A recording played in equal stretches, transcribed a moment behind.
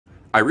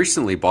I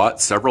recently bought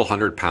several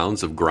hundred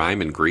pounds of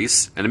grime and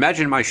grease, and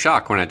imagine my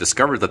shock when I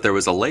discovered that there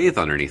was a lathe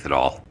underneath it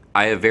all.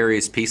 I have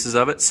various pieces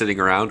of it sitting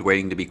around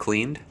waiting to be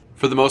cleaned.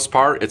 For the most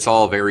part, it's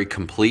all very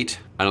complete.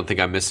 I don't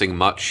think I'm missing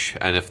much,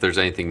 and if there's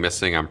anything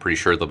missing, I'm pretty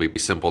sure they'll be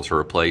simple to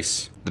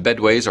replace. The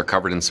bedways are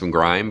covered in some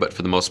grime, but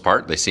for the most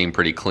part, they seem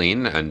pretty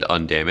clean and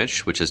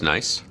undamaged, which is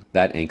nice.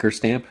 That anchor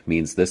stamp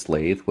means this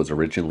lathe was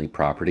originally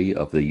property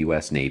of the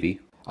US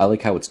Navy. I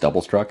like how it's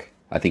double struck.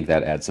 I think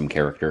that adds some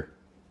character.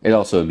 It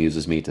also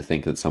amuses me to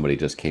think that somebody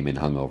just came in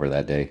hungover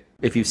that day.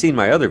 If you've seen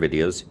my other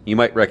videos, you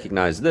might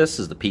recognize this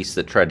as the piece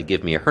that tried to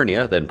give me a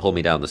hernia, then pull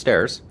me down the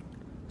stairs.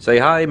 Say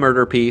hi,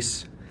 murder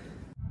piece.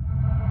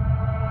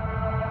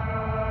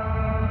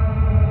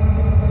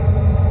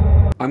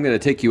 I'm going to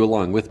take you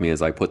along with me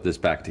as I put this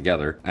back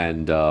together,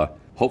 and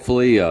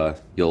hopefully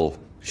you'll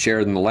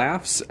share in the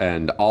laughs,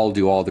 and I'll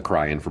do all the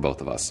crying for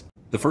both of us.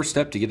 The first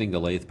step to getting the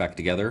lathe back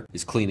together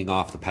is cleaning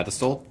off the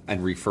pedestal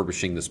and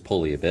refurbishing this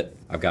pulley a bit.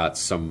 I've got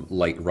some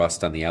light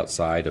rust on the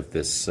outside of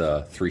this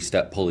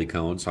 3-step pulley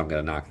cone, so I'm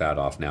going to knock that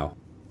off now.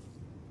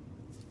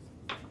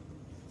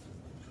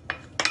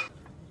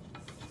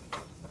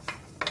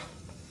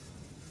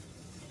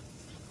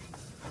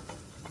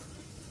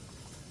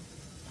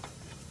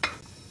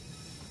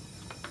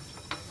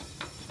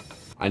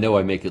 I know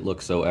I make it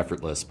look so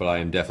effortless, but I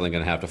am definitely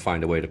going to have to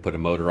find a way to put a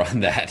motor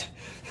on that.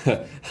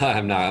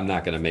 I'm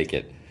not going to make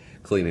it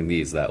cleaning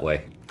these that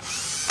way.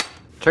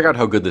 Check out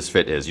how good this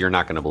fit is. You're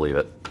not going to believe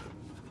it.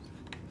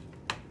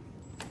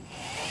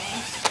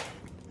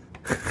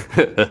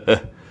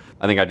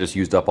 I think I just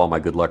used up all my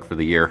good luck for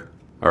the year.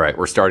 All right,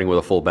 we're starting with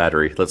a full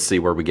battery. Let's see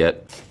where we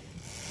get.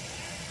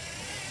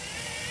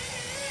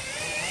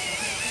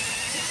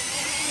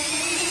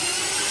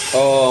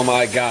 Oh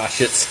my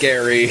gosh, it's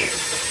scary.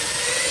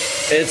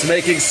 It's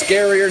making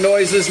scarier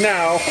noises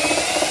now.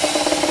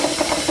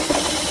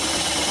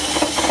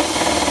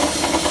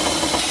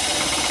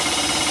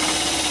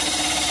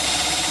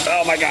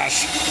 Oh my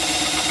gosh.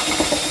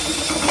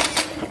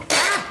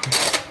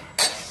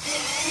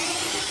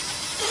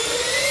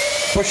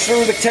 Push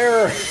through the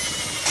terror.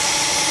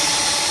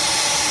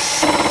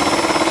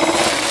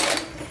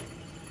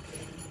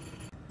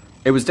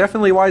 It was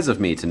definitely wise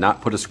of me to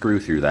not put a screw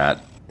through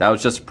that. That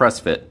was just a press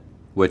fit,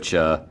 which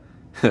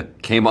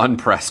came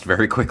unpressed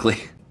very quickly.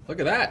 Look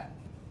at that.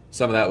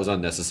 Some of that was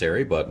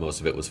unnecessary, but most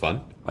of it was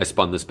fun. I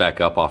spun this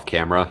back up off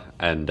camera,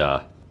 and,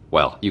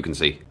 well, you can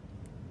see.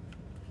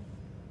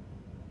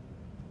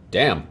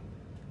 Damn.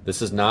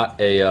 This is not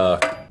a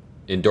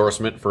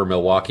endorsement for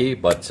Milwaukee,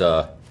 but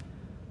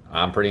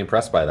I'm pretty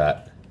impressed by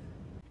that.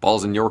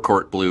 Ball's in your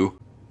court, Blue.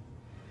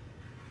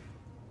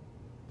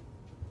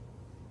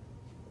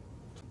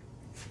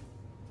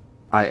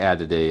 I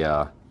added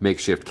a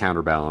makeshift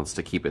counterbalance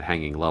to keep it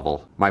hanging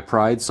level. My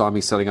pride saw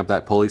me setting up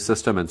that pulley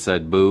system and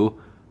said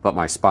boo, but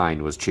my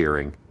spine was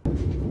cheering.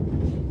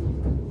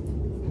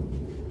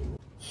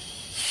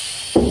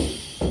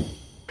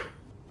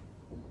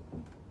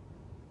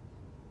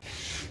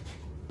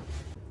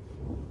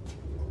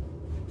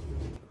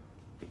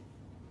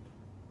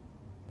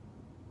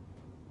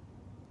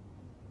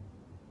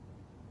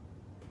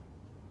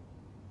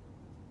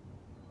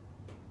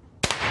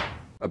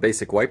 A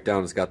basic wipe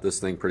down has got this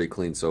thing pretty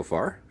clean so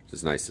far, which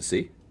is nice to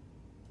see.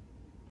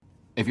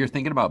 If you're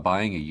thinking about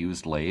buying a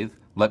used lathe,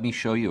 let me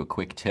show you a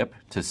quick tip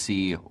to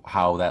see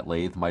how that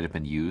lathe might have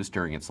been used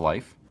during its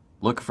life.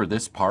 Look for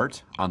this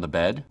part on the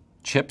bed.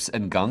 Chips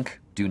and gunk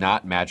do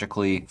not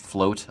magically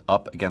float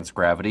up against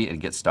gravity and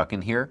get stuck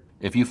in here.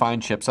 If you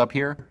find chips up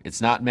here,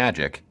 it's not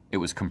magic, it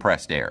was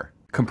compressed air.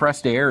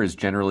 Compressed air is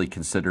generally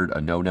considered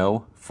a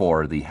no-no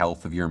for the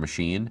health of your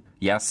machine.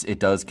 Yes, it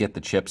does get the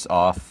chips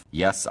off.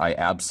 Yes, I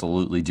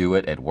absolutely do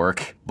it at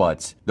work,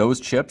 but those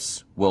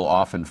chips will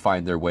often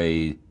find their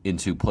way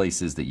into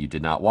places that you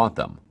did not want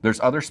them.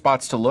 There's other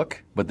spots to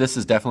look, but this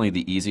is definitely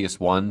the easiest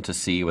one to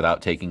see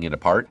without taking it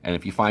apart, and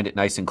if you find it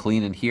nice and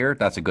clean in here,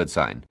 that's a good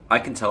sign. I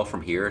can tell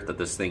from here that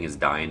this thing is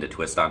dying to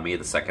twist on me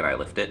the second I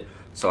lift it,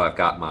 so I've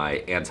got my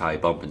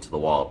anti-bump into the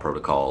wall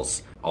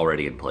protocols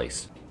already in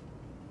place.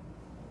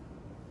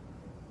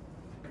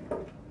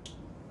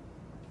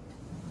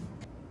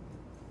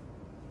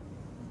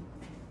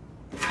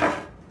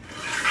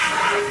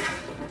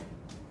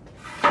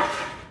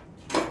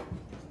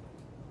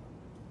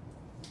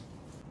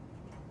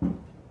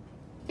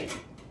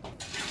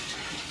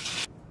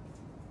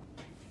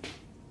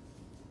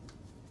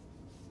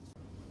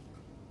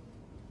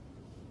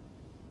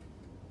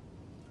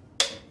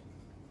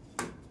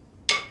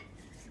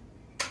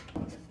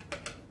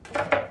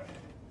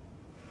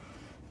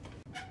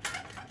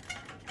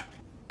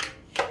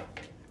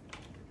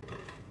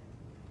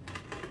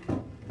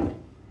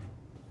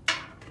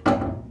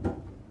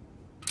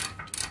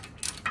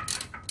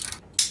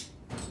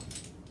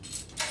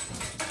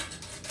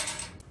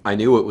 I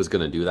knew it was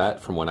going to do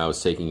that from when I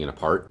was taking it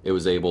apart. It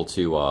was able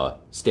to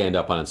stand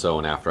up on its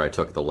own after I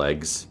took the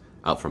legs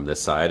out from this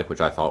side,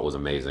 which I thought was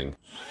amazing.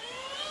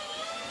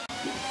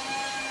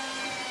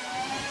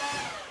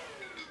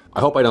 I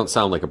hope I don't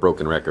sound like a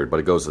broken record, but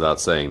it goes without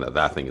saying that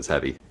that thing is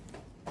heavy.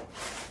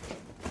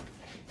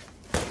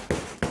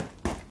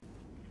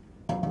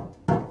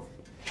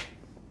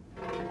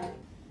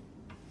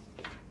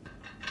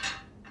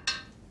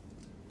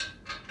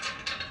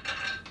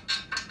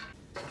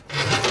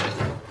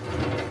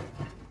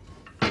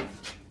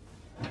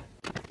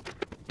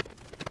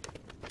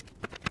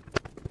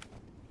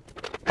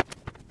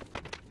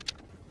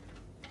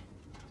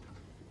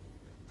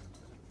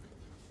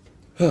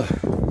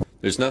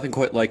 There's nothing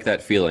quite like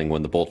that feeling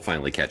when the bolt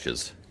finally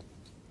catches.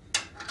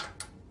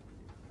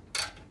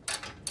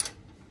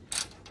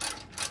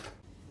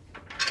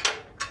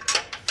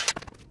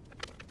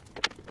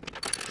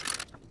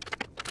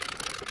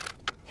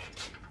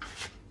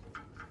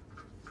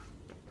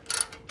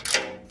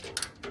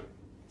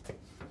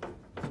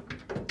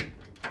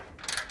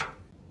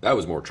 That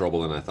was more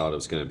trouble than I thought it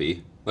was going to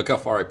be. Look how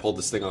far I pulled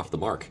this thing off the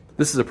mark.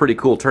 This is a pretty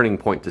cool turning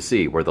point to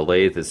see, where the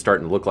lathe is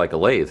starting to look like a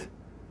lathe.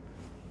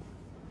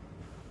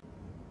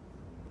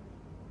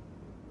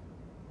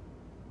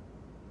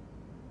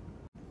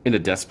 In a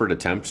desperate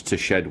attempt to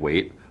shed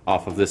weight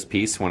off of this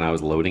piece when I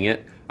was loading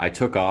it, I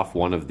took off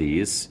one of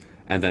these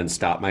and then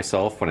stopped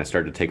myself when I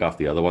started to take off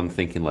the other one,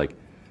 thinking like,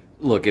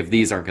 look, if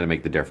these aren't going to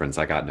make the difference,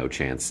 I got no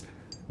chance.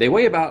 They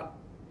weigh about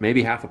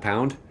maybe half a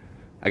pound.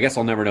 I guess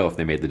I'll never know if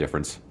they made the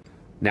difference.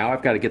 Now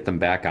I've got to get them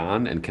back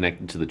on and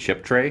connected to the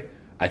chip tray.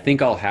 I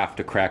think I'll have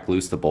to crack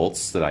loose the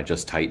bolts that I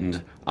just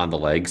tightened on the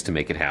legs to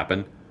make it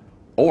happen.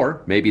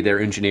 Or maybe their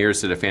engineers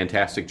did a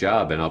fantastic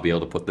job and I'll be able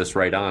to put this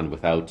right on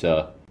without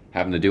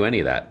having to do any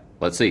of that.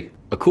 Let's see.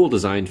 A cool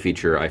design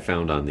feature I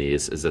found on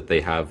these is that they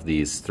have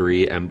these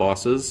 3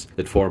 embosses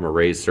that form a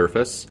raised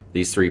surface.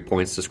 These 3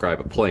 points describe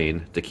a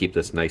plane to keep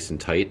this nice and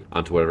tight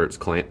onto whatever it's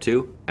clamped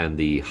to, and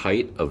the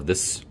height of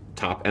this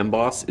top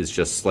emboss is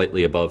just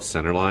slightly above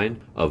center line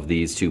of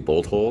these 2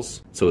 bolt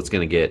holes, so it's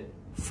going to get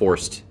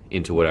forced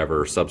into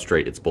whatever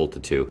substrate it's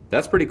bolted to.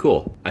 That's pretty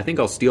cool. I think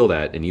I'll steal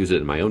that and use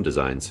it in my own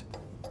designs.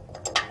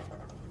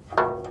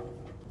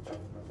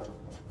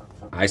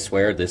 I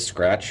swear this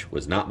scratch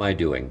was not my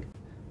doing.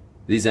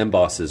 These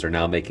embosses are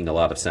now making a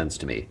lot of sense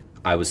to me.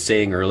 I was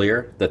saying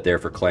earlier that they're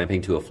for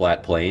clamping to a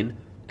flat plane,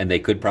 and they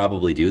could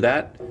probably do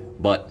that,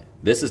 but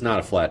this is not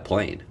a flat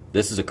plane.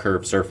 This is a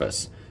curved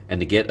surface. And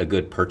to get a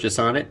good purchase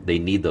on it, they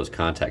need those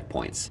contact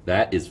points.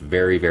 That is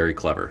very, very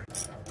clever.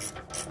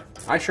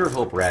 I sure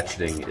hope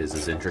ratcheting is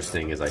as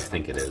interesting as I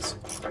think it is.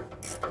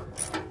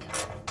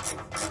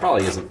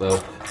 Probably isn't,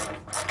 though.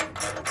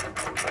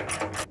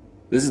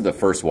 This is the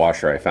first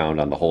washer I found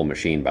on the whole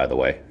machine, by the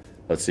way.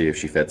 Let's see if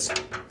she fits.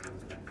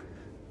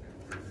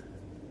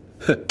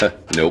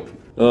 Nope.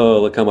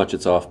 Oh, look how much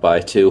it's off by,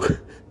 too.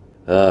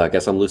 I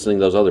guess I'm loosening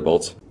those other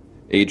bolts.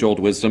 Age-old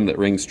wisdom that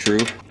rings true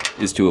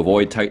is to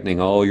avoid tightening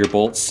all your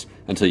bolts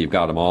until you've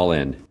got them all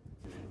in,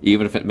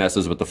 even if it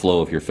messes with the flow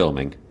of your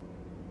filming.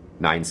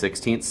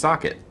 9/16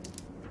 socket.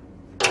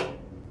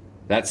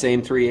 That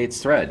same 3/8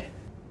 thread.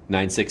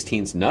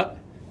 9/16 nut?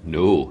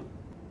 No.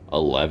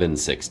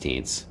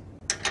 11/16.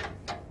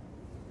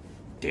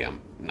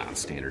 Damn,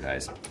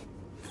 non-standardized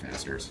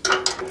fasteners.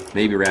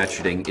 Maybe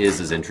ratcheting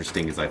is as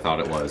interesting as I thought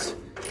it was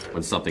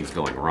when something's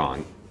going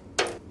wrong.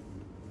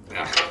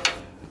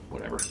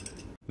 Whatever.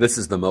 This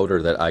is the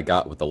motor that I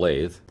got with the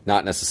lathe,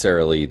 not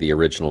necessarily the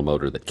original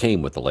motor that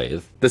came with the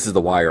lathe. This is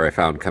the wire I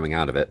found coming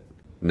out of it.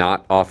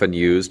 Not often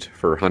used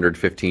for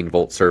 115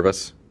 volt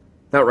service.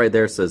 That right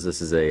there says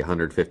this is a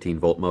 115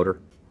 volt motor.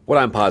 What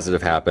I'm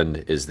positive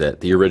happened is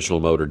that the original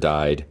motor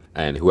died,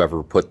 and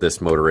whoever put this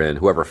motor in,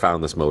 whoever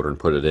found this motor and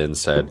put it in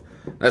said,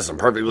 "That's some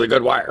perfectly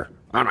good wire.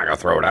 I'm not gonna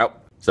throw it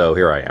out." So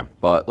here I am.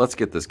 But let's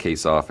get this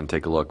case off and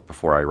take a look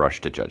before I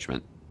rush to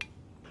judgment.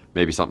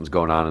 Maybe something's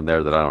going on in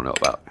there that I don't know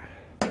about.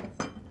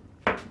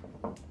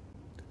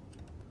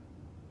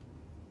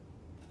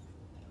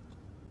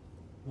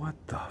 What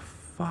the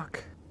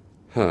fuck?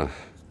 Huh.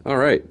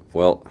 Alright,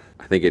 well,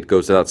 I think it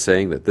goes without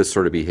saying that this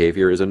sort of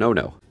behavior is a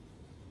no-no.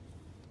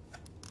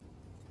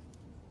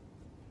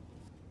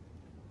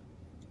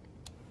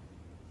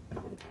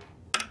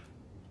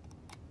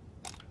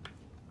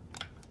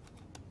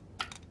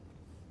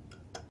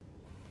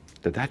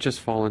 Did that just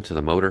fall into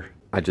the motor?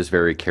 I just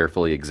very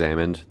carefully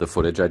examined the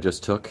footage I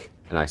just took,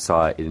 and I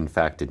saw it in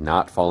fact did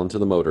not fall into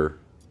the motor.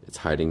 It's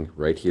hiding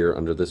right here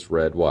under this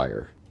red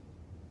wire.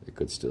 It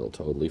could still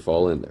totally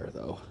fall in there,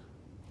 though.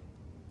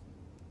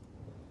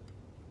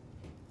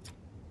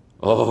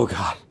 Oh,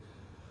 God.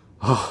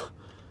 Oh,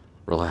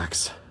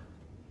 relax.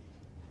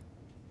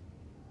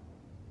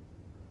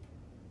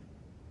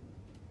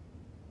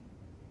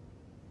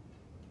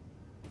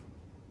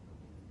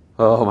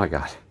 Oh, my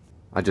God.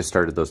 I just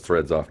started those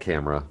threads off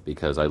camera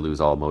because I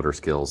lose all motor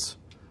skills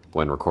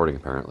when recording,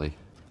 apparently.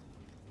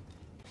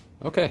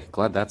 Okay,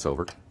 glad that's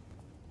over.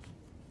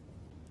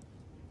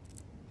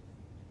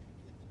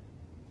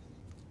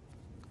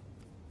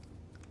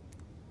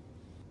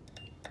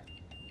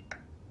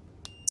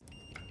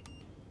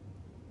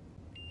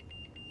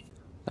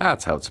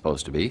 That's how it's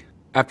supposed to be.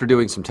 After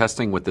doing some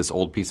testing with this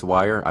old piece of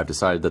wire, I've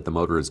decided that the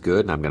motor is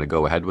good and I'm going to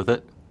go ahead with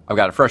it. I've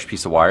got a fresh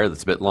piece of wire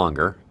that's a bit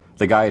longer.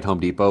 The guy at Home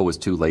Depot was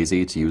too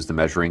lazy to use the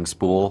measuring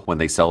spool when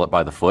they sell it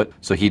by the foot,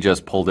 so he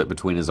just pulled it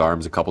between his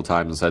arms a couple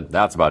times and said,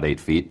 "That's about 8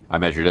 feet. I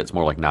measured it, it's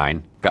more like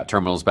 9. Got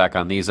terminals back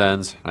on these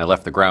ends, and I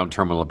left the ground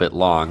terminal a bit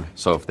long,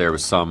 so if there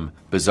was some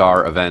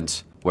bizarre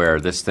event where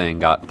this thing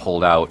got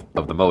pulled out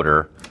of the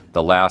motor,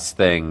 the last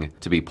thing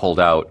to be pulled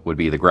out would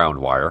be the ground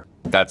wire.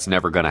 That's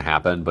never going to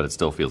happen, but it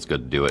still feels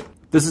good to do it.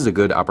 This is a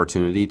good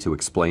opportunity to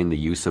explain the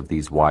use of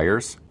these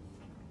wires.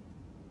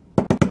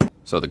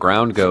 So the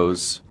ground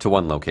goes to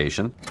one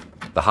location,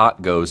 the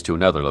hot goes to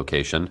another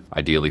location,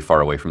 ideally far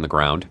away from the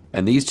ground,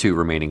 and these two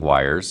remaining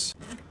wires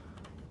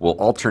will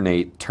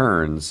alternate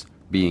turns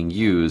being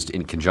used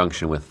in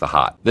conjunction with the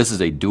hot. This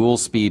is a dual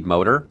speed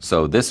motor,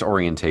 so this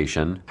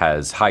orientation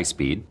has high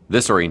speed,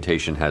 this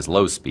orientation has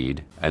low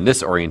speed, and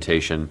this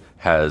orientation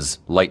has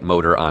light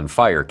motor on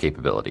fire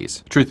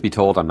capabilities. Truth be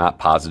told, I'm not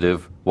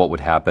positive what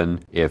would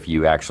happen if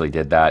you actually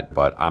did that,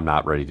 but I'm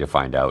not ready to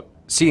find out.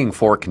 Seeing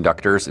 4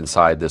 conductors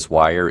inside this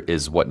wire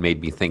is what made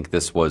me think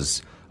this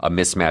was a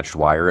mismatched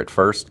wire at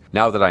first.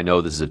 Now that I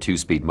know this is a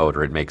 2-speed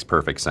motor, it makes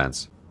perfect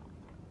sense.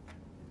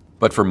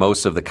 But for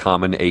most of the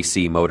common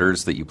AC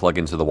motors that you plug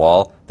into the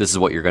wall, this is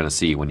what you're going to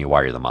see when you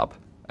wire them up.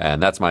 And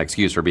that's my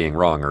excuse for being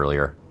wrong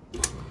earlier.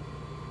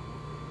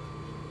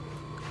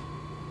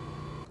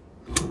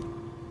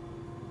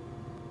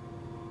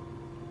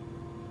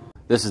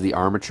 This is the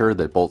armature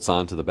that bolts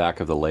onto the back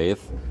of the lathe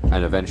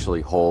and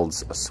eventually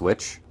holds a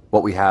switch.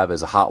 What we have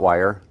is a hot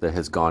wire that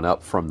has gone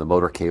up from the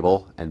motor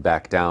cable and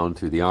back down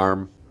through the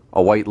arm,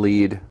 a white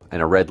lead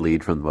and a red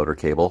lead from the motor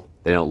cable.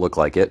 They don't look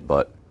like it,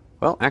 but,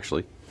 well,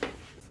 actually.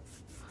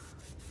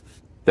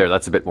 There,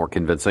 that's a bit more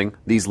convincing.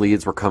 These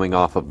leads were coming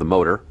off of the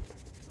motor,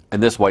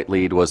 and this white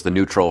lead was the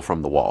neutral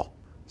from the wall.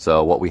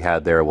 So what we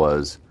had there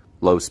was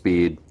low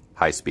speed,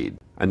 high speed.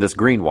 And this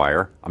green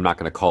wire, I'm not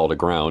going to call it a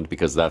ground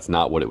because that's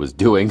not what it was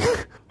doing.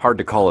 Hard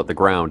to call it the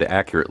ground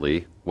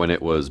accurately when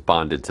it was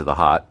bonded to the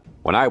hot.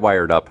 When I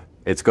wired up,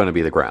 it's going to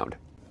be the ground.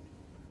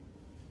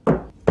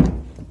 I'm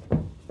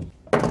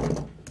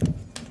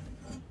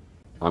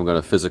going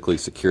to physically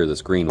secure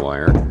this green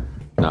wire.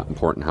 Not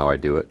important how I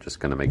do it, just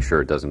going to make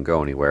sure it doesn't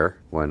go anywhere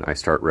when I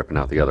start ripping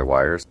out the other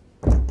wires.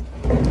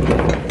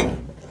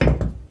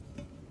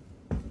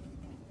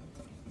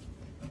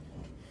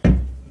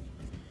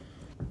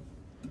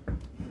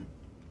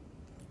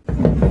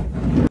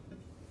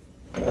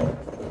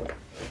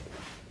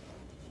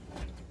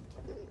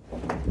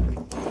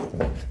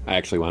 I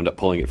actually wound up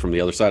pulling it from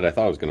the other side I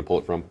thought I was going to pull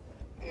it from.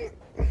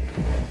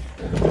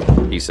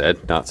 He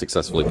said, not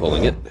successfully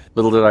pulling it.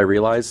 Little did I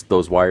realize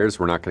those wires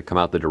were not going to come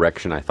out the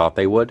direction I thought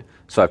they would,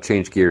 so I've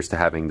changed gears to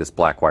having this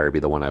black wire be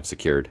the one I've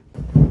secured.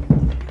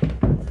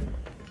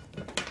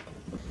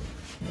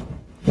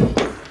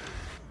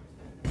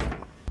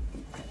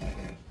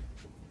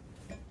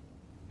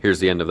 Here's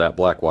the end of that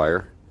black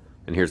wire,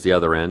 and here's the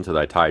other end that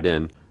I tied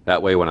in.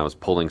 That way when I was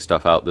pulling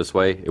stuff out this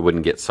way, it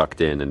wouldn't get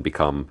sucked in and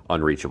become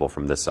unreachable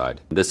from this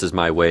side. This is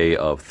my way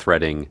of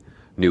threading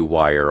new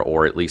wire,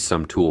 or at least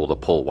some tool to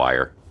pull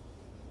wire.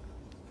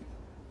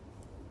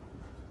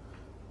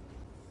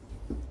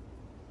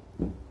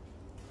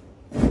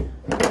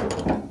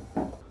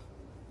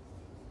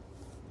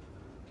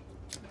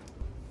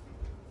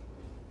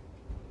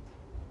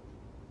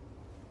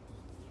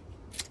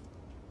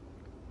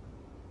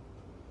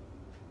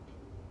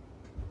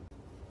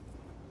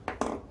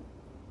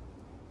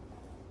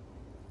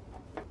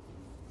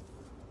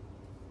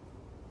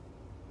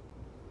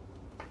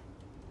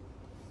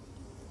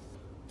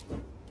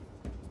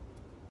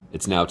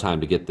 It's now time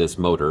to get this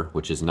motor,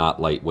 which is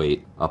not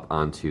lightweight, up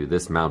onto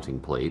this mounting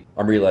plate.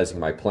 I'm realizing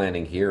my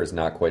planning here is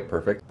not quite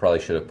perfect. Probably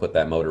should have put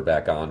that motor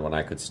back on when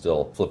I could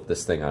still flip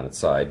this thing on its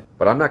side.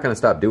 But I'm not going to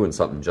stop doing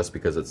something just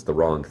because it's the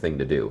wrong thing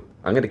to do.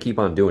 I'm going to keep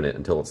on doing it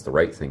until it's the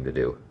right thing to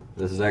do.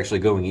 This is actually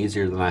going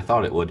easier than I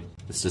thought it would.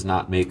 This does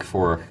not make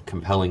for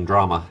compelling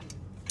drama.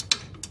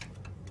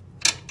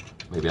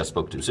 Maybe I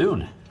spoke too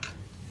soon.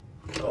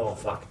 Oh,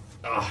 fuck.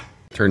 Ah.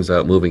 Turns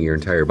out moving your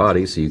entire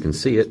body so you can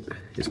see it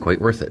is quite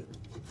worth it.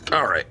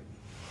 All right,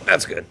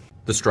 that's good.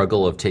 The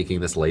struggle of taking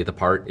this lathe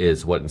apart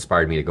is what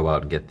inspired me to go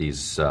out and get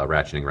these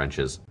ratcheting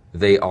wrenches.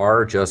 They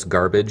are just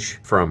garbage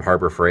from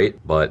Harbor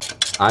Freight,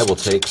 but I will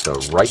take the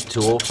right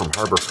tool from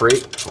Harbor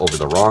Freight over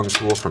the wrong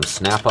tool from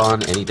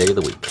Snap-on any day of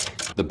the week.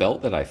 The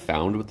belt that I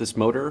found with this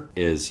motor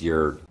is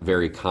your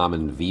very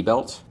common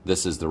V-belt.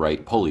 This is the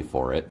right pulley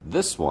for it.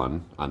 This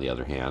one, on the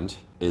other hand,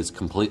 is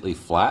completely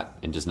flat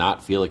and does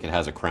not feel like it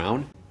has a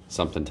crown.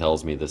 Something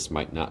tells me this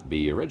might not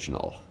be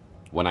original.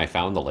 When I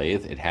found the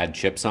lathe, it had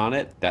chips on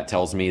it. That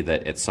tells me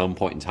that at some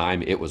point in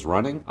time it was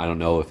running. I don't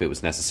know if it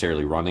was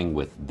necessarily running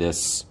with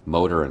this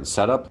motor and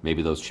setup.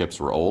 Maybe those chips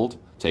were old.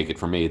 Take it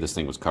from me, this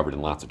thing was covered in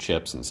lots of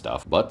chips and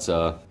stuff. But,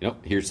 you know,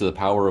 here's to the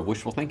power of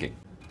wishful thinking.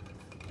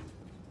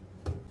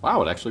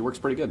 Wow, it actually works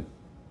pretty good.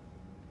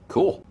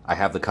 Cool. I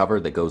have the cover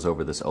that goes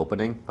over this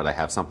opening, but I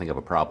have something of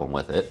a problem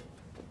with it.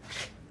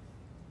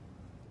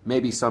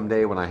 Maybe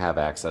someday when I have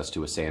access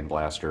to a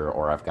sandblaster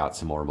or I've got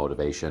some more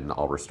motivation,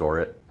 I'll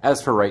restore it.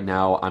 As for right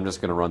now, I'm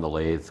just going to run the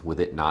lathe with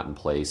it not in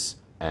place,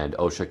 and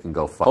OSHA can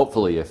go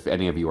hopefully, if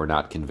any of you are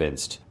not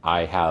convinced,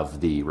 I have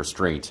the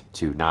restraint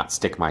to not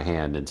stick my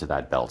hand into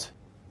that belt.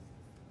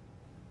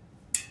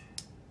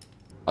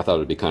 I thought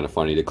it'd be kind of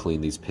funny to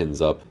clean these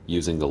pins up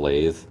using the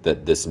lathe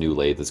that this new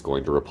lathe is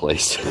going to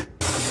replace.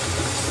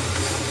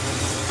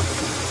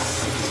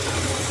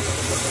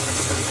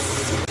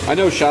 I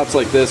know shots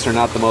like this are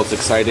not the most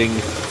exciting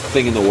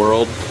thing in the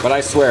world, but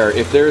I swear,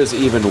 if there is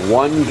even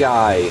one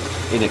guy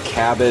in a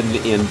cabin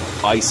in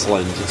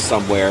Iceland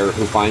somewhere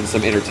who finds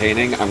them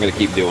entertaining, I'm gonna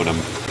keep doing them.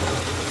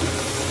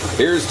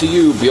 Here's to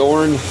you,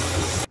 Bjorn.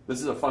 This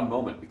is a fun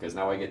moment because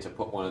now I get to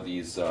put one of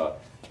these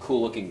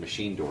cool-looking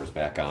machine doors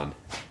back on.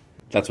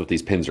 That's what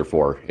these pins are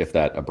for, if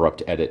that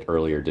abrupt edit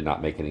earlier did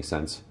not make any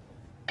sense.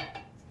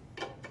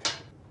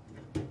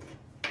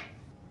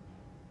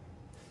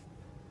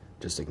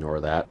 Just ignore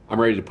that. I'm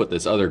ready to put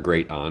this other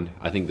grate on.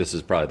 I think this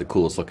is probably the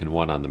coolest looking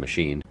one on the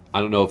machine. I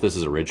don't know if this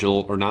is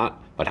original or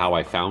not, but how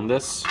I found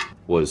this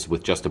was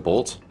with just a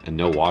bolt and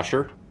no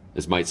washer.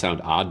 This might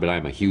sound odd, but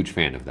I'm a huge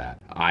fan of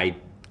that. I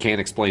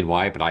can't explain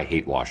why, but I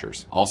hate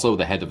washers. Also,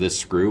 the head of this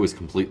screw is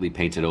completely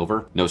painted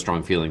over. No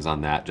strong feelings on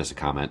that, just a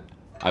comment.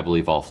 I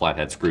believe all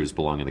flathead screws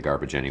belong in the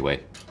garbage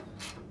anyway.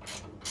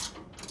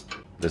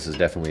 This is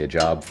definitely a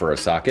job for a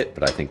socket,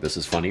 but I think this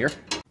is funnier.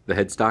 The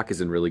headstock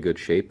is in really good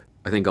shape.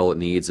 I think all it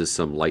needs is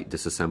some light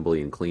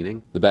disassembly and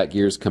cleaning. The back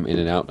gears come in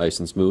and out nice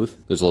and smooth.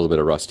 There's a little bit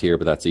of rust here,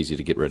 but that's easy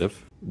to get rid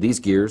of. These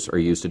gears are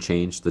used to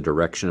change the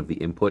direction of the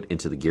input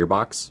into the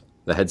gearbox.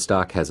 The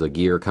headstock has a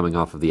gear coming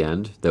off of the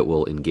end that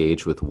will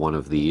engage with one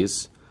of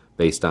these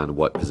based on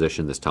what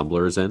position this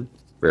tumbler is in.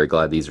 Very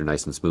glad these are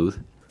nice and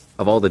smooth.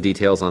 Of all the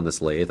details on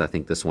this lathe, I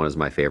think this one is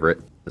my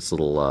favorite. This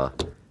little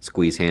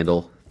squeeze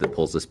handle that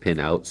pulls this pin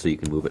out so you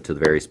can move it to the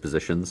various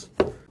positions.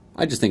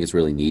 I just think it's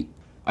really neat.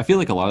 I feel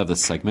like a lot of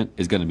this segment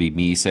is going to be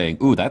me saying,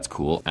 ooh, that's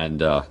cool,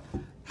 and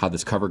how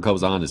this cover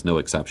goes on is no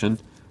exception.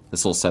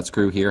 This little set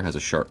screw here has a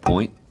sharp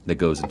point that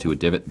goes into a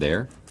divot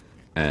there,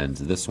 and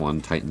this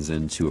one tightens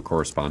into a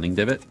corresponding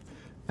divot,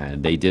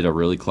 and they did a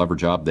really clever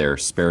job there,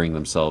 sparing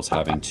themselves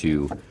having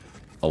to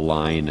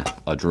align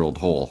a drilled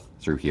hole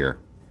through here.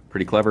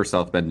 Pretty clever,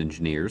 South Bend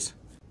engineers.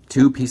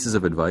 2 pieces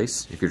of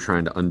advice if you're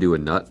trying to undo a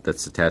nut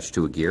that's attached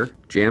to a gear.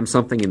 Jam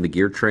something in the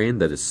gear train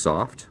that is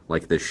soft,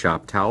 like this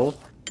shop towel.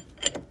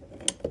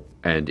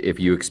 And if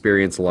you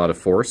experience a lot of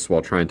force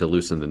while trying to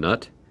loosen the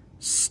nut,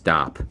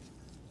 stop.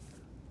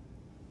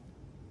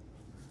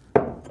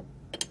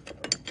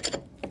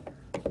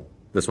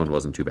 This one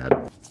wasn't too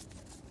bad.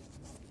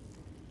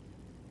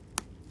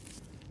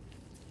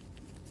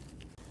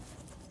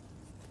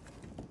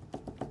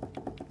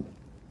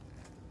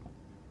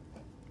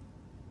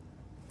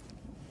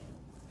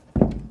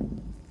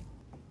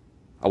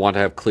 I want to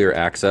have clear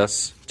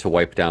access to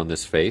wipe down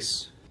this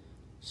face.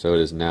 So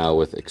it is now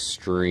with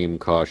extreme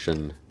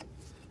caution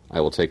I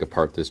will take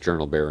apart this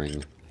journal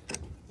bearing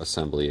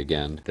assembly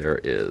again.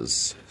 There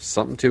is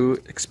something to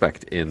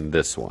expect in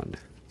this one.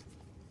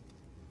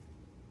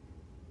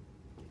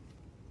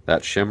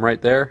 That shim right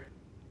there,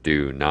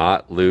 do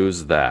not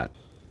lose that.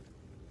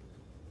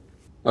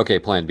 Okay,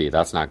 plan B,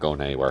 that's not going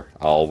anywhere.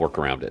 I'll work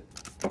around it.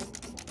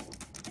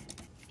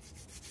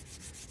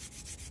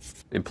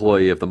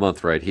 Employee of the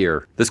month right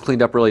here. This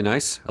cleaned up really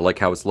nice. I like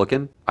how it's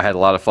looking. I had a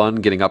lot of fun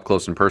getting up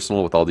close and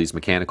personal with all these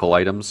mechanical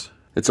items.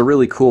 It's a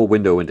really cool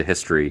window into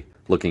history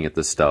looking at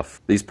this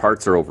stuff. These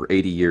parts are over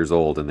 80 years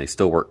old and they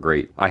still work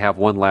great. I have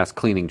one last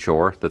cleaning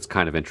chore that's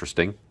kind of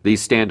interesting.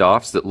 These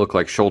standoffs that look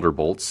like shoulder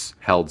bolts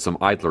held some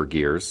idler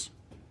gears.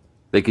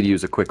 They could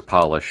use a quick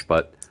polish,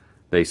 but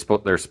they're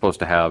supposed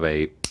to have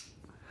a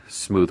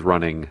smooth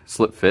running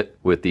slip fit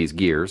with these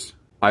gears.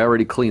 I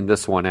already cleaned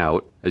this one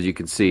out. As you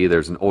can see,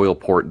 there's an oil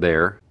port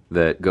there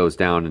that goes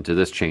down into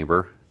this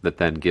chamber that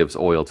then gives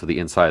oil to the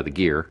inside of the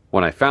gear.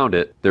 When I found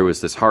it, there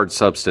was this hard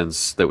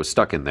substance that was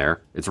stuck in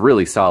there. It's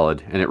really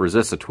solid, and it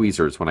resists the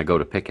tweezers when I go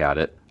to pick at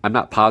it. I'm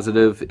not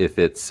positive if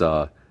it's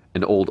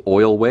an old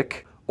oil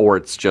wick or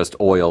it's just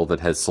oil that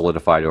has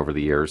solidified over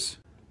the years.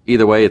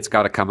 Either way, it's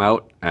got to come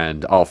out,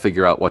 and I'll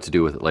figure out what to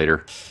do with it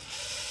later.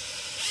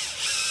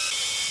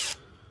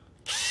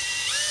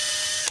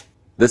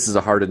 This is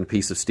a hardened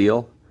piece of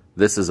steel.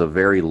 This is a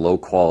very low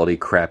quality,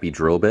 crappy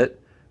drill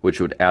bit, which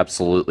would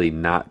absolutely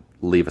not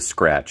leave a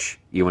scratch,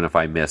 even if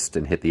I missed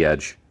and hit the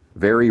edge.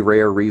 Very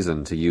rare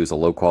reason to use a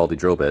low quality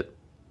drill bit.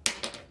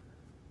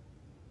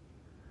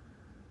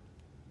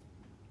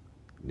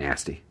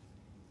 Nasty.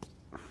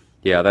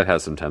 Yeah, that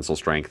has some tensile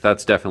strength.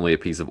 That's definitely a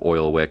piece of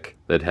oil wick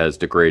that has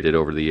degraded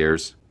over the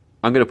years.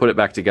 I'm going to put it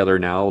back together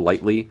now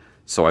lightly,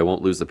 so I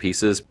won't lose the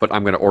pieces, but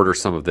I'm going to order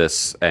some of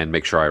this and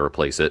make sure I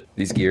replace it.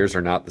 These gears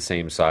are not the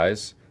same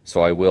size, so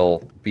I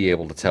will be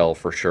able to tell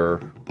for sure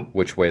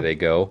which way they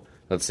go.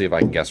 Let's see if I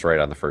can guess right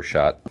on the first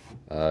shot.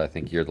 I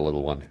think you're the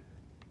little one.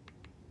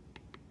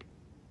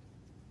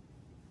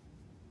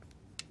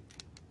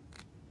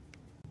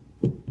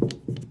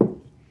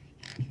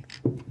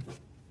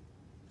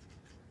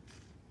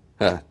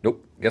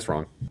 Nope, guess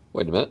wrong.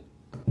 Wait a minute.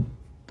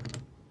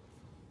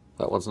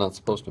 That one's not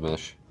supposed to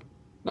mesh.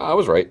 No, I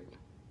was right.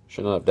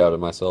 Shouldn't have doubted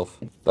myself.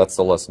 That's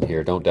the lesson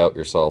here, don't doubt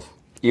yourself.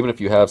 Even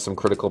if you have some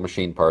critical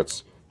machine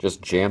parts,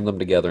 just jam them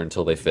together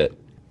until they fit.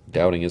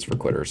 Doubting is for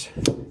quitters.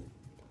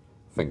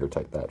 Finger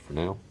type that for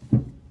now.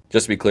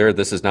 Just to be clear,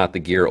 this is not the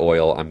gear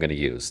oil I'm going to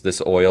use. This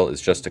oil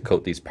is just to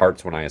coat these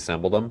parts when I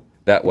assemble them.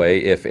 That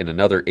way, if in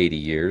another 80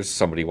 years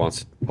somebody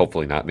wants,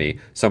 hopefully not me,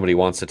 somebody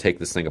wants to take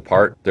this thing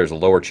apart, there's a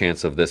lower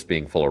chance of this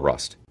being full of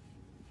rust.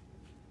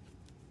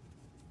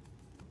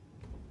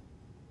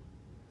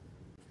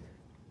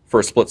 For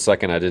a split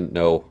second, I didn't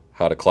know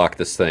how to clock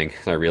this thing,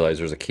 and I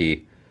realized there's a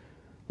key.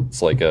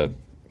 It's like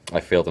I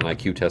failed an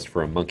IQ test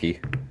for a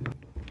monkey.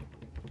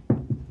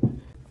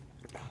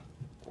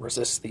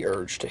 Resist the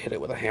urge to hit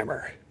it with a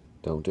hammer.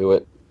 Don't do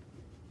it.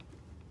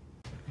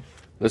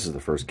 This is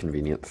the first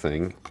convenient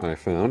thing I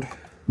found.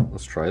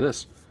 Let's try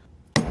this.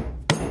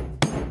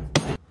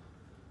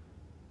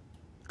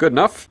 Good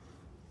enough.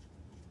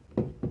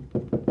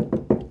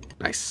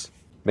 Nice.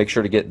 Make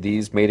sure to get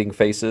these mating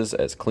faces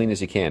as clean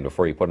as you can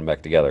before you put them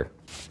back together.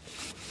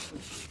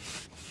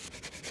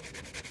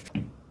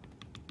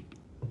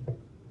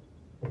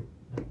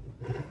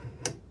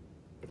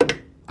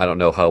 I don't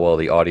know how well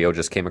the audio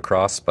just came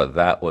across, but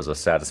that was a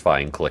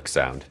satisfying click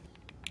sound.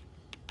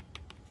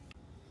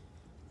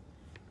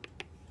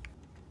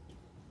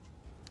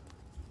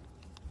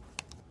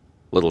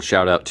 Little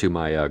shout out to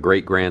my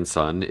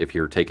great-grandson if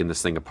you're taking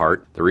this thing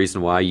apart. The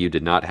reason why you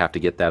did not have to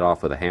get that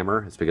off with a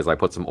hammer is because I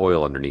put some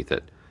oil underneath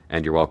it.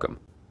 And you're welcome.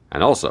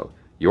 And also,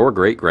 your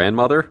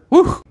great-grandmother?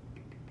 Woo!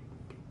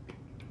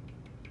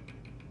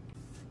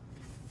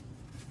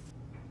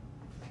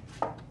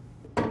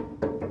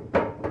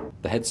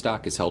 The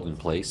headstock is held in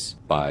place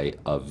by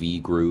a V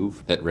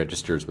groove that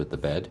registers with the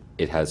bed.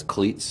 It has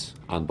cleats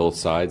on both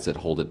sides that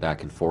hold it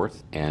back and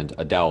forth, and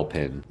a dowel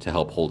pin to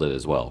help hold it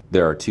as well.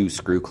 There are 2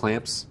 screw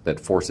clamps that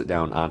force it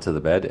down onto the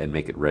bed and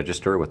make it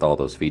register with all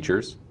those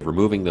features.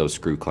 Removing those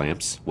screw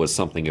clamps was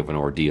something of an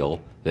ordeal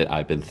that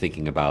I've been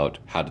thinking about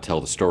how to tell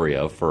the story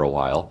of for a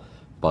while,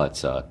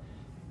 but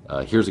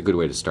here's a good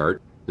way to start.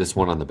 This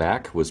one on the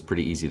back was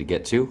pretty easy to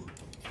get to.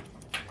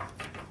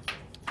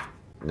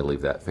 I'm gonna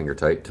leave that finger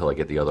tight until I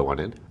get the other one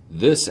in.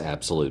 This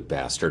absolute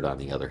bastard, on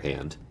the other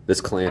hand,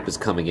 this clamp is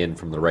coming in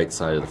from the right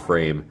side of the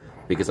frame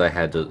because I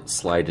had to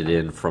slide it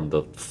in from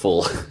the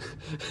full,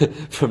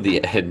 from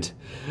the end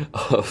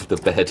of the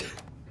bed.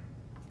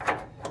 Oh,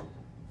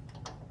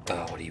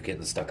 what are you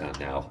getting stuck on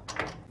now?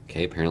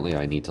 Okay, apparently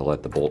I need to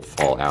let the bolt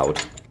fall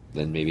out.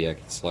 Then maybe I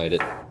can slide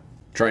it.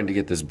 Trying to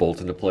get this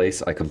bolt into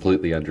place, I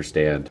completely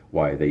understand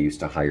why they used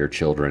to hire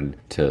children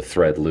to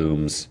thread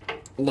looms.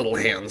 Little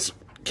hands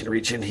can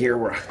reach in here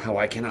where how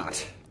I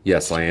cannot.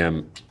 Yes, I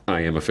am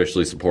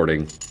officially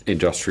supporting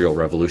Industrial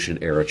Revolution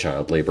era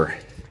child labor.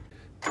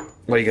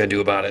 What are you gonna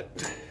do about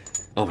it?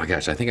 Oh my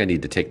gosh, I think I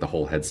need to take the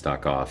whole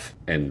headstock off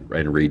and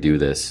redo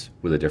this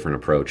with a different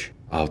approach.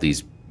 Oh,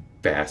 these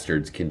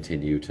bastards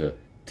continue to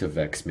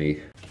vex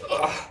me.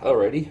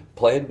 Alrighty,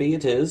 plan B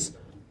it is.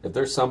 If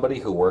there's somebody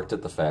who worked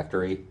at the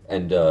factory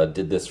and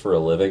did this for a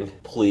living,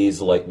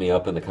 please like me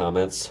up in the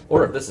comments.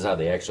 Or if this is how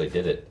they actually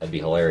did it, that'd be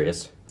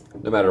hilarious.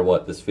 No matter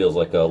what, this feels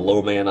like a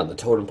low man on the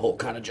totem pole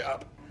kind of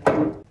job.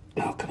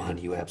 Oh, come on,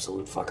 you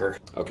absolute fucker.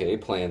 Okay,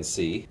 plan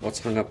C. What's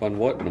hung up on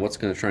what, and what's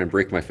going to try and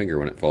break my finger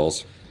when it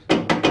falls?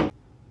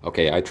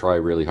 Okay, I try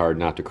really hard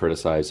not to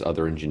criticize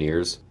other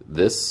engineers.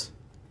 This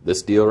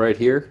deal right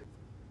here,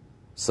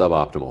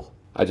 suboptimal.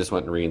 I just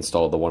went and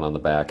reinstalled the one on the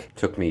back.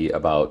 Took me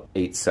about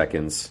 8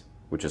 seconds,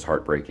 which is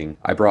heartbreaking.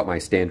 I brought my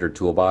standard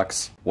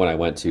toolbox when I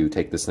went to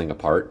take this thing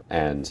apart,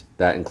 and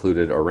that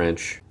included a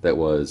wrench that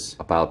was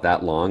about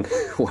that long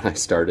when I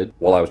started.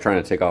 While I was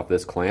trying to take off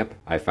this clamp,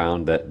 I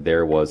found that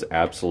there was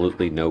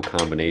absolutely no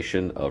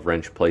combination of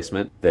wrench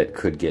placement that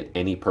could get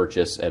any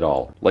purchase at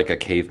all. Like a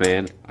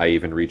caveman, I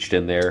even reached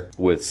in there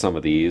with some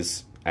of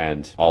these,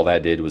 and all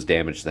that did was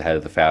damage the head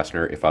of the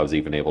fastener if I was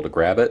even able to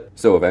grab it.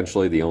 So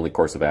eventually the only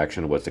course of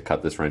action was to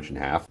cut this wrench in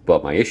half.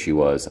 But my issue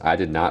was I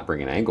did not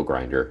bring an angle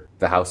grinder.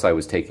 The house I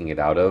was taking it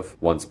out of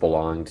once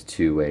belonged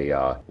to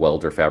a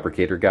welder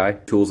fabricator guy.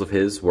 Tools of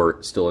his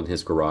were still in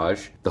his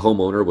garage. The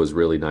homeowner was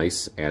really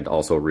nice and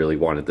also really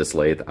wanted this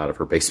lathe out of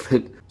her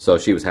basement. So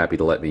she was happy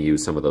to let me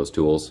use some of those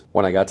tools.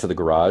 When I got to the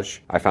garage,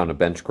 I found a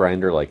bench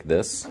grinder like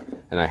this,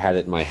 and I had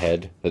it in my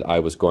head that I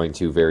was going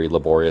to very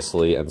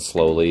laboriously and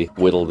slowly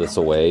whittle this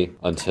away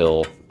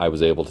until I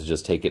was able to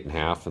just take it in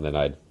half, and then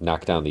I'd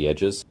knock down the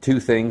edges. 2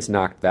 things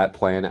knocked that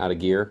plan out of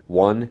gear.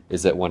 One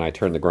is that when I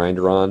turned the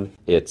grinder on,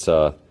 it's,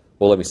 well,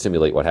 let me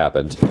simulate what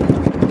happened.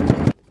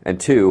 And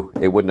 2,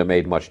 it wouldn't have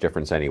made much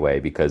difference anyway,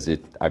 because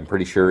I'm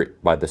pretty sure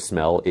by the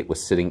smell, it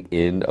was sitting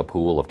in a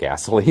pool of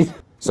gasoline.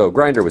 So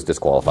grinder was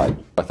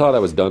disqualified. I thought I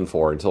was done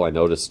for until I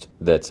noticed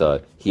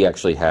that he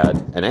actually had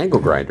an angle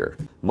grinder,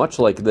 much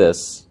like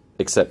this,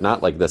 except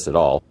not like this at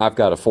all. I've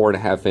got a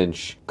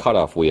 4.5-inch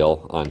cutoff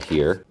wheel on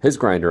here. His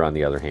grinder, on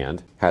the other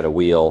hand, had a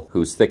wheel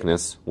whose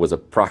thickness was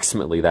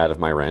approximately that of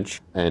my wrench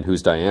and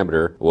whose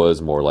diameter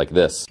was more like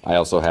this. I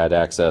also had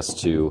access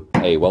to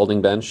a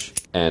welding bench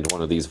and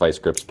one of these vice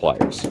grips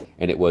pliers,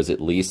 and it was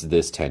at least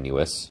this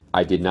tenuous.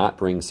 I did not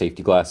bring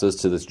safety glasses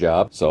to this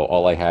job, so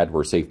all I had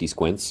were safety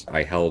squints.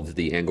 I held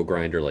the angle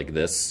grinder like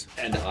this,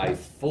 and I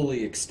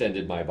fully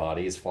extended my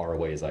body as far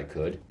away as I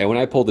could. And when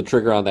I pulled the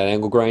trigger on that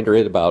angle grinder,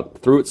 it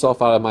about threw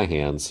itself out of my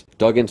hands,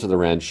 dug into the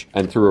wrench,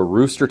 and threw a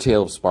rooster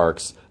tail of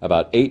sparks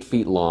about 8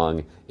 feet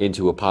long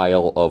into a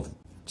pile of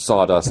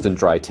sawdust and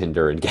dry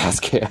tinder and gas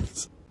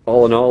cans.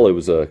 All in all, it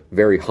was a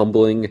very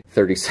humbling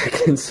 30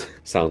 seconds.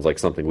 Sounds like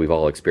something we've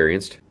all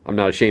experienced. I'm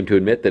not ashamed to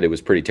admit that it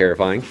was pretty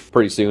terrifying.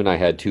 Pretty soon I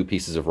had 2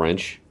 pieces of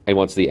wrench And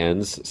once the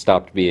ends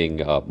stopped being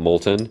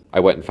molten,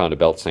 I went and found a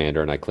belt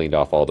sander and I cleaned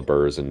off all the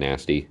burrs and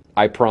nasty.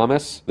 I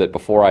promise that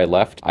before I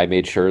left, I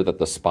made sure that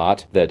the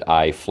spot that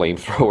I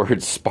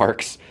flamethrowered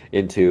sparks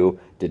into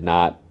did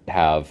not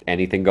have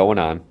anything going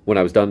on. When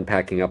I was done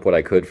packing up what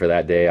I could for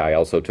that day, I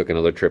also took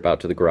another trip out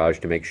to the garage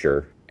to make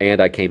sure. And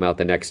I came out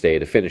the next day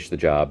to finish the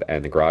job,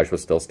 and the garage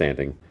was still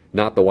standing.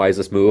 Not the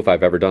wisest move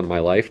I've ever done in my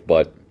life,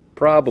 but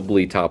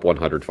probably top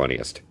 100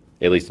 funniest,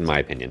 at least in my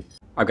opinion.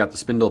 I've got the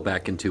spindle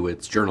back into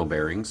its journal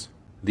bearings.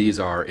 These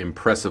are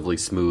impressively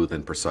smooth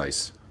and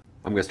precise.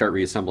 I'm going to start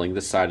reassembling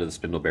this side of the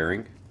spindle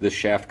bearing. This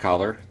shaft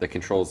collar that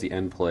controls the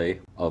end play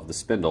of the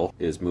spindle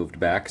is moved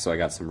back, so I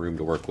got some room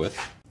to work with.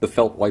 The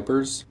felt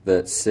wipers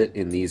that sit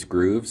in these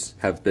grooves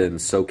have been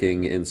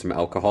soaking in some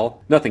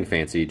alcohol. Nothing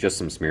fancy, just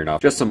some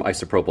Smirnoff, just some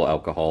isopropyl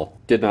alcohol.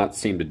 Did not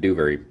seem to do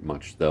very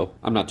much though.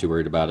 I'm not too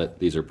worried about it.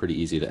 These are pretty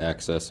easy to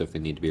access if they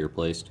need to be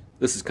replaced.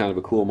 This is kind of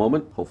a cool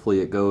moment.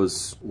 Hopefully it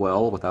goes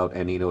well without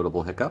any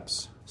notable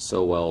hiccups.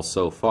 So well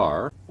so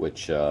far,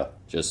 which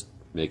just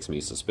makes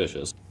me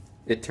suspicious.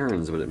 It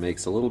turns, but it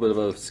makes a little bit of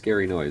a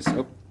scary noise.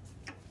 Oh.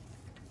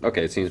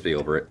 Okay, it seems to be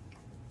over it.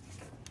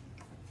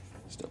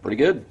 Still pretty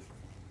good.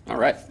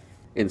 Alright.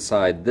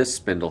 Inside this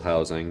spindle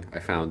housing, I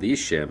found these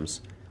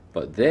shims,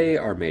 but they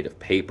are made of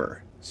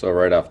paper. So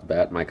right off the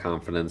bat, my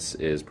confidence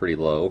is pretty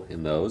low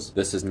in those.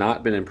 This has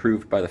not been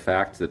improved by the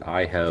fact that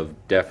I have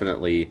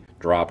definitely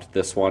dropped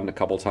this one a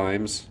couple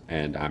times,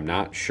 and I'm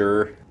not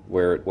sure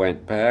where it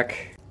went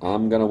back.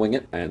 I'm gonna wing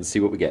it and see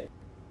what we get.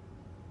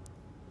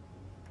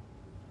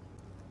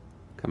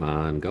 Come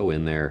on, go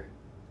in there.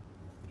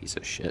 Piece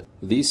of shit.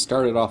 These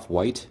started off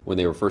white when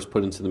they were first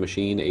put into the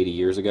machine 80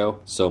 years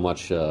ago. So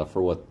much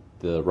for what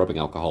the rubbing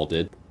alcohol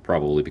did.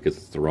 Probably because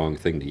it's the wrong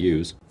thing to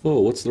use. Oh,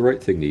 what's the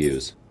right thing to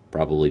use?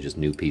 Probably just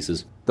new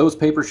pieces. Those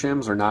paper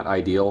shims are not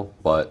ideal,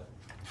 but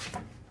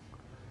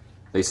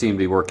they seem to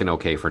be working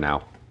okay for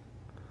now.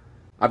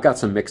 I've got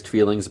some mixed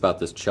feelings about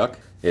this chuck.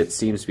 It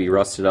seems to be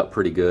rusted up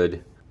pretty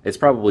good. It's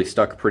probably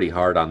stuck pretty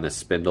hard on this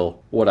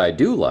spindle. What I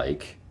do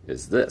like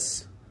is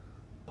this.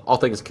 All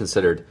things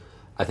considered,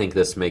 I think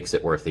this makes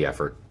it worth the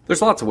effort.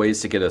 There's lots of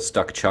ways to get a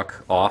stuck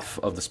chuck off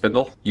of the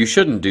spindle. You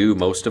shouldn't do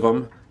most of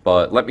them,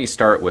 but let me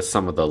start with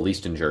some of the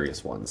least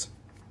injurious ones.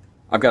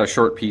 I've got a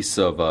short piece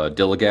of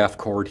Diligath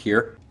cord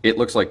here. It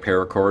looks like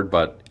paracord,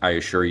 but I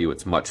assure you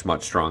it's much,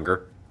 much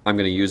stronger. I'm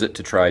going to use it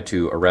to try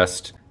to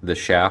arrest the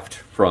shaft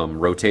from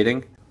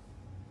rotating.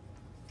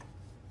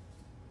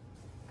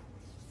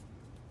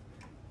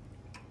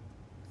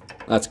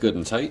 That's good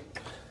and tight.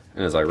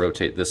 And as I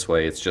rotate this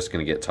way, it's just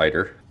going to get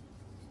tighter.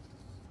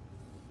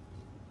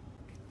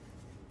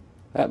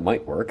 That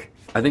might work.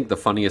 I think the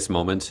funniest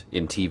moment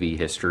in TV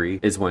history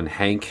is when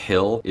Hank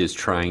Hill is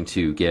trying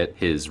to get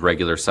his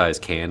regular size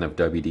can of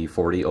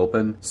WD-40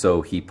 open.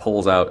 So he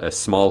pulls out a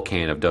small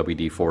can of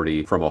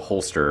WD-40 from a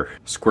holster,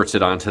 squirts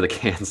it onto the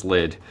can's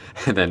lid,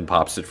 and then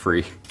pops it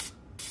free.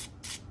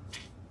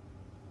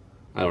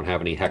 I don't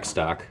have any hex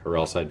stock, or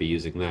else I'd be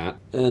using that.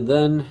 And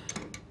then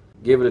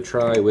give it a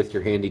try with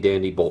your handy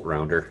dandy bolt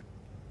rounder.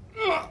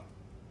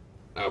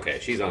 Okay,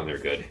 she's on there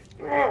good.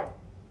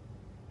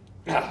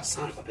 Ah,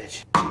 son of a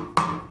bitch.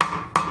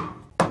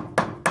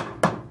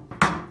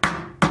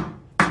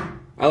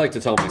 I like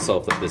to tell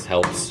myself that this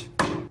helps.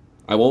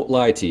 I won't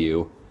lie to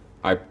you.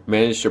 I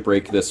managed to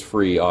break this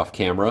free off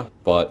camera,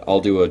 but I'll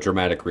do a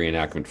dramatic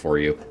reenactment for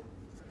you.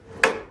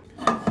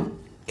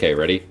 Okay,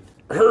 ready?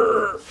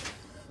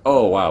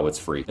 Oh wow, it's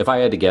free. If I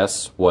had to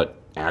guess what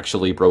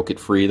actually broke it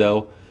free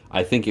though,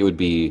 I think it would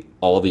be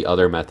all the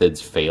other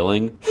methods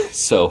failing,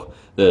 so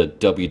the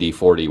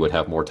WD-40 would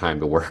have more time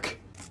to work.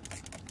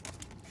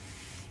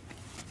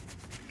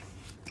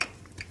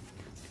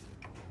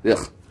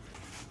 Ugh.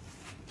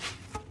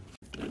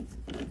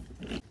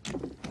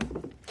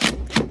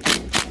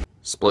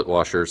 Split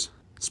washers.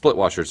 Split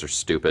washers are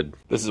stupid.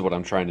 This is what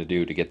I'm trying to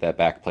do to get that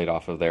back plate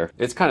off of there.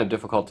 It's kind of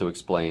difficult to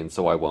explain,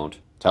 so I won't.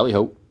 Tally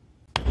ho.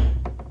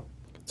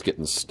 It's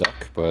getting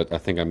stuck, but I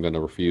think I'm going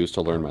to refuse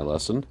to learn my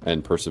lesson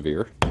and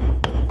persevere.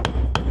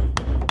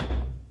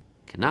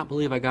 Cannot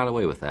believe I got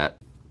away with that.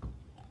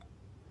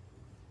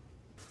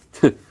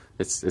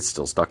 It's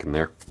still stuck in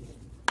there.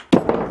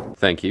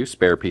 Thank you,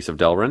 spare piece of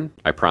Delrin.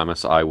 I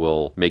promise I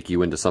will make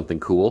you into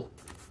something cool.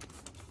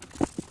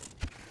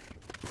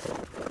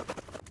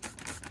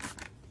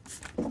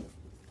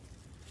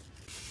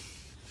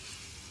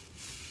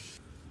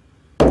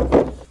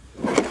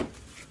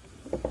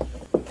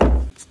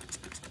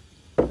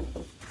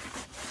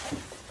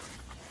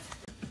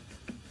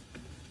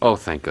 Oh,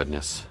 thank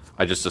goodness.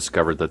 I just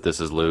discovered that this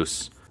is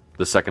loose.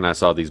 The second I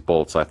saw these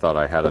bolts, I thought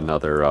I had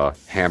another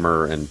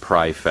hammer and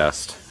pry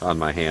fest on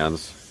my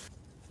hands.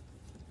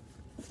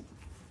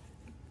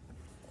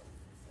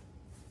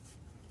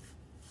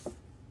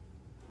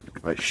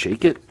 If I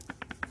shake it,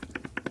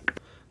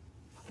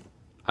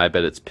 I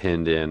bet it's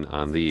pinned in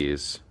on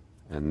these,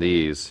 and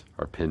these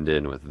are pinned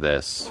in with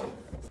this.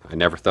 I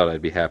never thought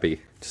I'd be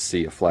happy to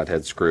see a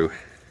flathead screw.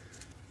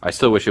 I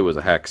still wish it was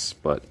a hex,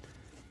 but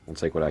I'll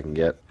take what I can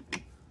get.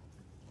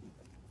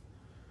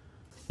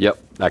 Yep,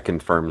 that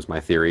confirms my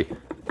theory.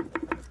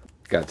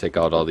 Gotta take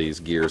out all these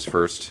gears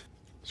first.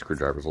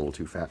 Screwdriver's a little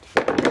too fat.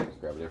 Let's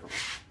grab a different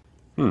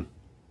one.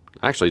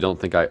 I actually don't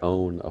think I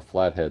own a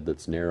flathead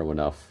that's narrow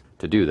enough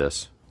to do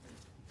this.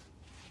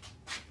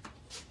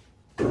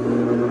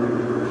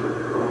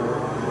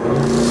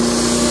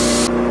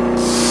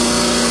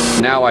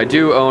 Now I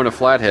do own a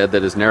flathead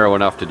that is narrow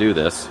enough to do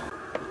this.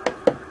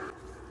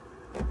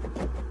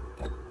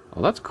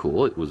 Oh, that's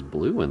cool. It was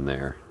blue in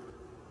there.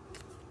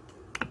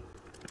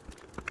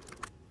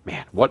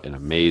 Man, what an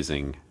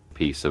amazing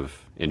piece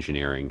of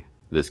engineering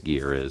this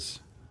gear is.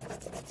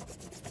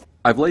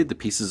 I've laid the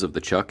pieces of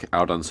the chuck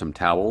out on some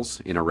towels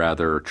in a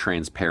rather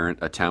transparent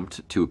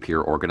attempt to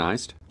appear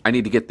organized. I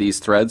need to get these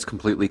threads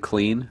completely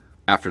clean.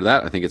 After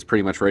that, I think it's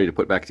pretty much ready to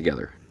put back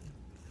together.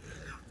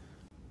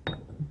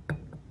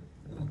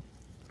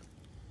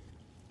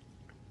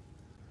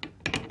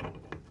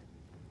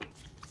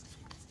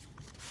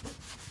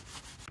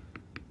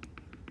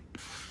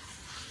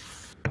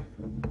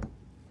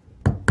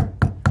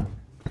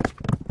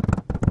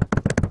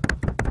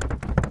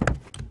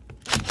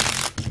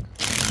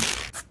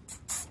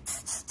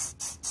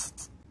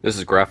 This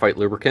is graphite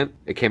lubricant.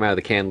 It came out of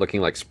the can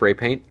looking like spray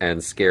paint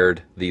and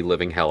scared the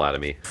living hell out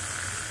of me.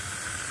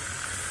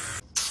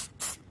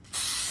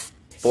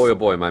 Boy oh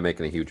boy am I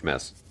making a huge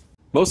mess.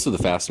 Most of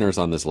the fasteners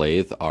on this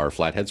lathe are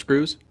flathead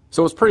screws,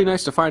 so it's pretty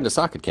nice to find a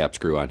socket cap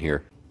screw on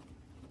here.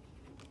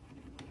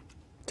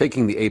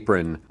 Taking the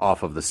apron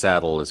off of the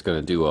saddle is going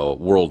to do a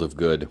world of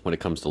good when it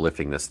comes to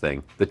lifting this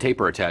thing. The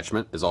taper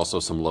attachment is also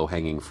some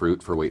low-hanging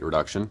fruit for weight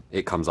reduction.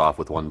 It comes off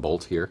with one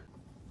bolt here.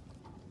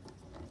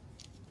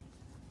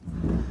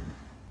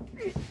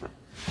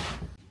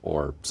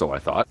 Or so I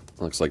thought.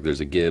 Looks like there's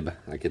a gib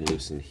I can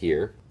loosen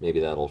here. Maybe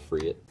that'll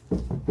free it.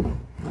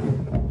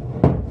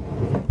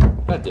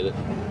 That did it.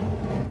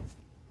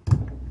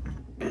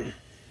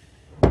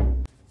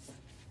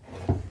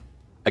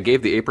 I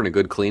gave the apron a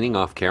good cleaning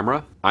off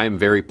camera. I am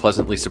very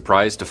pleasantly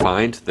surprised to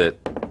find that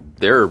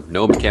there are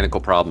no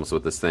mechanical problems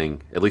with this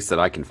thing, at least that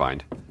I can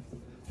find.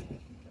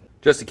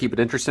 Just to keep it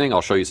interesting,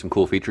 I'll show you some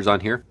cool features on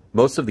here.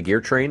 Most of the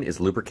gear train is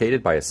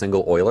lubricated by a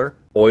single oiler.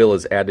 Oil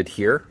is added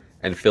here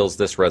and fills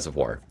this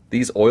reservoir.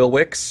 These oil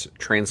wicks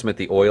transmit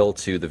the oil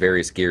to the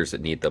various gears that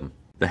need them.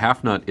 The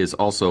half nut is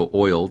also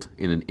oiled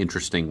in an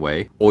interesting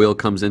way. Oil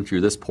comes in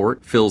through this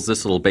port, fills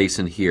this little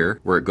basin here,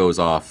 where it goes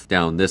off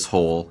down this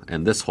hole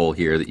and this hole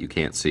here that you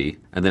can't see,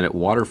 and then it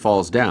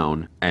waterfalls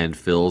down and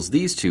fills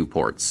these two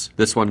ports.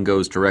 This one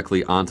goes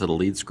directly onto the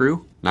lead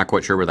screw. Not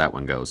quite sure where that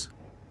one goes.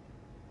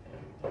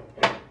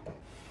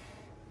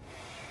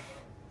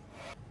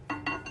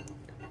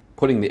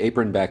 Putting the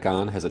apron back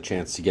on has a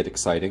chance to get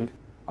exciting.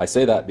 I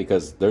say that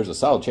because there's a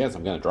solid chance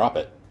I'm going to drop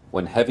it.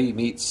 When heavy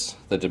meets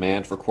the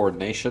demand for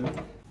coordination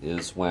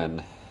is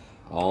when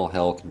all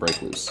hell can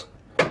break loose.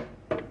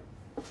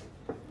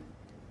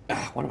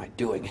 What am I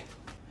doing?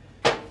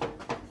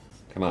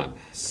 Come on,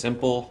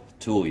 simple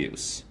tool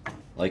use,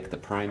 like the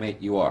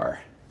primate you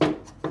are.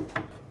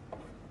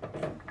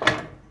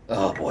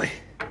 Oh boy.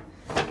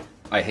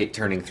 I hate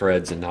turning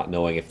threads and not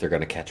knowing if they're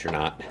going to catch or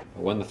not.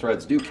 But when the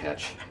threads do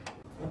catch,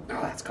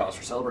 that's cause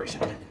for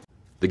celebration.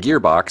 The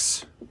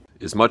gearbox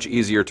is much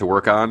easier to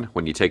work on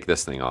when you take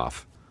this thing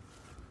off.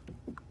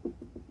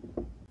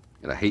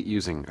 And I hate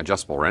using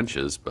adjustable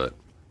wrenches, but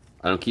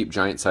I don't keep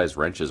giant-sized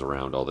wrenches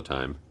around all the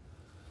time.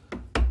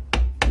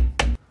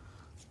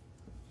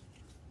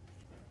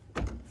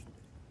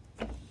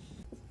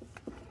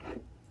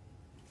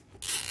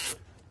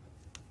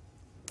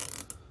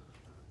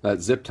 That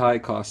zip tie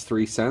costs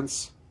 3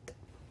 cents.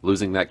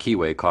 Losing that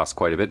keyway costs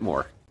quite a bit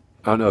more.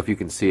 I don't know if you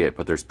can see it,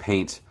 but there's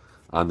paint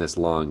on this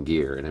long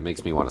gear, and it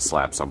makes me want to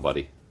slap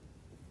somebody.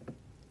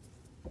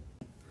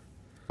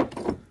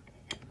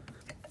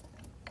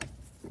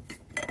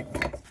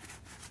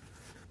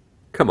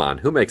 Come on,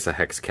 who makes a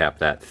hex cap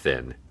that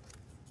thin?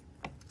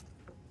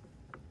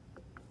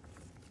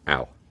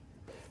 Ow.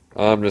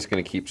 I'm just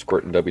going to keep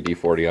squirting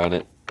WD-40 on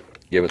it,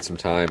 give it some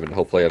time, and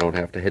hopefully I don't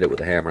have to hit it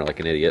with a hammer like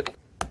an idiot.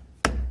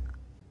 I'm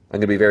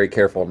going to be very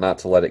careful not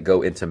to let it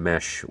go into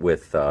mesh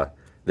with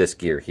this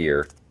gear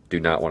here. Do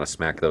not want to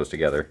smack those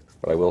together,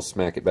 but I will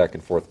smack it back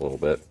and forth a little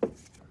bit.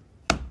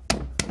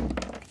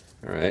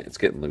 Alright, it's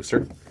getting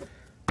looser.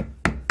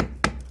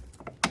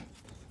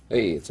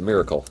 Hey, it's a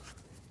miracle.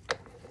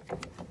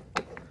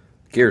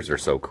 Gears are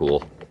so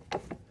cool.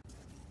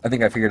 I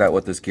think I figured out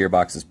what this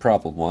gearbox's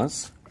problem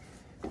was.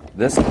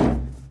 This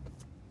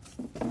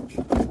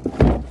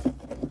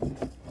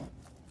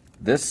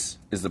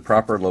is the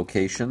proper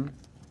location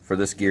for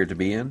this gear to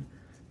be in.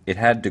 It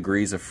had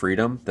degrees of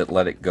freedom that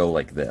let it go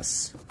like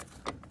this.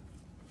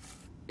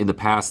 In the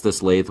past,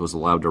 this lathe was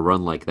allowed to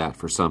run like that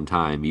for some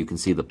time. You can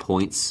see the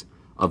points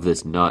of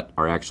this nut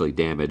are actually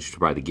damaged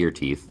by the gear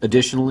teeth.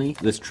 Additionally,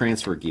 this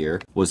transfer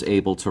gear was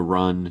able to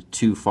run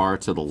too far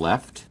to the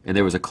left, and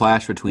there was a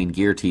clash between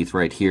gear teeth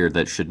right here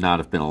that should not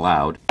have been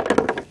allowed.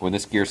 When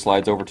this gear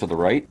slides over to the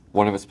right,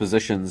 one of its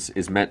positions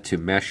is meant to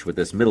mesh with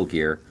this middle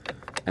gear,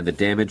 and the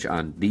damage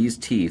on these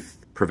teeth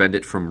prevent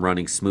it from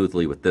running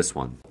smoothly with this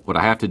one. What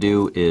I have to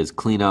do is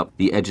clean up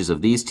the edges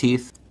of these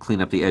teeth, clean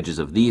up the edges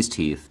of these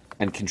teeth,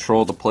 and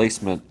control the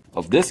placement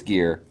of this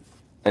gear,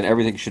 and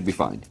everything should be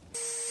fine.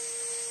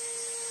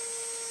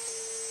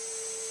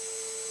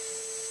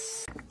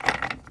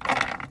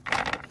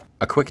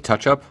 A quick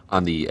touch-up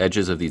on the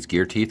edges of these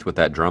gear teeth with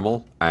that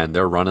Dremel, and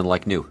they're running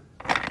like new.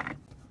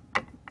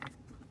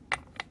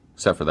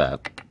 Except for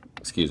that.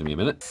 Excuse me a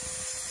minute.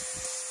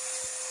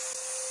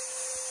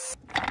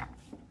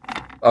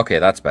 Okay,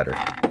 that's better.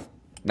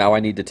 Now I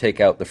need to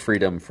take out the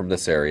freedom from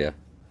this area.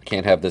 I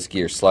can't have this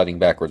gear sliding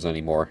backwards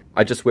anymore.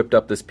 I just whipped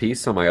up this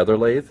piece on my other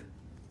lathe.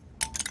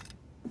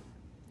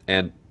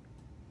 And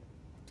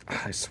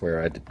I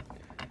swear I did.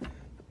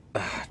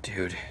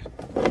 Dude.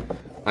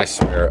 I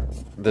swear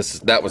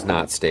that was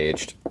not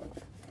staged.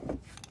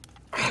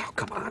 Oh,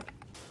 come on.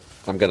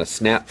 I'm gonna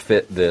snap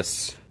fit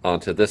this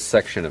onto this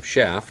section of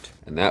shaft,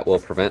 and that will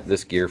prevent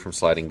this gear from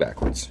sliding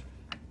backwards.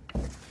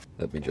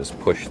 Let me just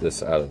push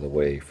this out of the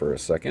way for a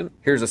second.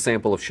 Here's a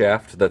sample of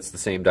shaft that's the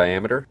same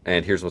diameter,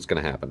 and here's what's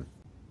going to happen.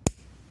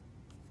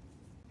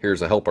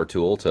 Here's a helper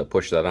tool to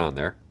push that on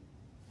there.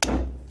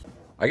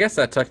 I guess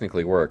that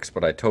technically works,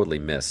 but I totally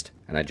missed,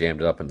 and I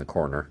jammed it up in the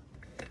corner.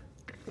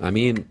 I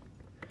mean,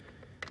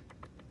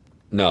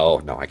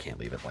 no, I can't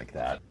leave it like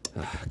that.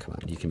 Come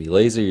on, you can be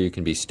lazy or you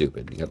can be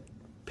stupid. You gotta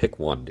pick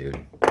one,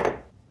 dude.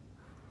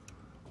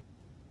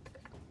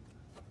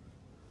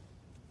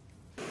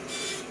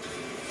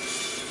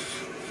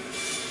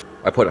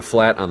 I put a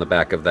flat on the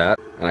back of that,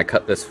 and I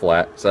cut this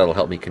flat, so that'll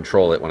help me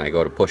control it when I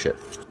go to push it.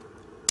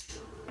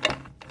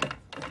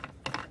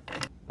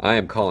 I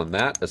am calling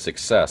that a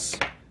success.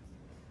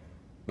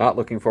 Not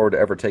looking forward to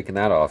ever taking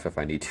that off if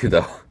I need to,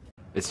 though.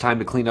 It's time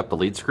to clean up the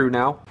lead screw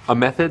now. A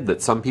method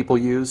that some people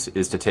use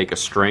is to take a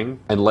string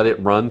and let it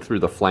run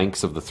through the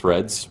flanks of the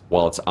threads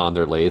while it's on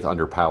their lathe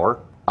under power.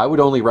 I would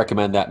only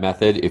recommend that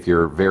method if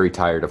you're very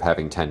tired of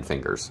having 10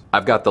 fingers.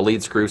 I've got the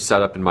lead screw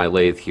set up in my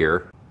lathe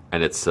here,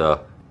 and it's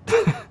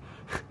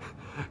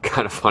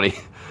kind of funny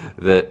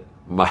that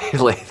my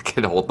lathe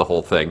can hold the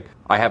whole thing.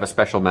 I have a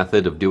special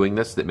method of doing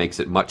this that makes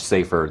it much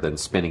safer than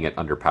spinning it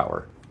under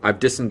power. I've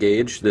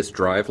disengaged this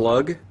drive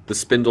lug. The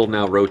spindle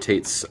now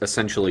rotates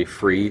essentially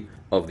free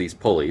of these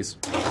pulleys.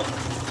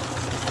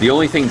 The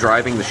only thing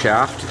driving the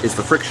shaft is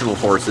the frictional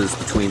forces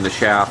between the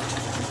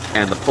shaft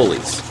and the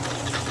pulleys.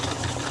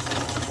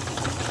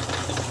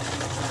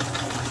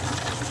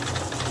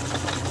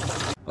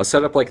 A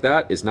setup like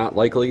that is not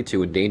likely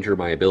to endanger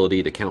my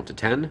ability to count to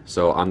 10,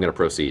 so I'm going to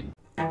proceed.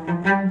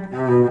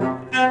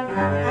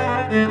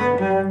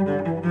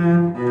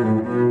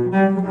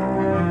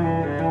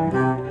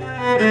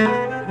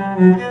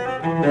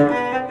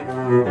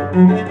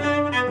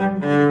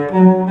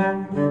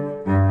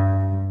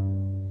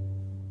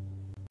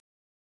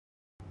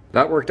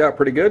 That worked out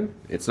pretty good.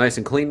 It's nice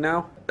and clean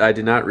now. I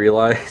did not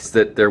realize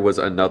that there was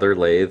another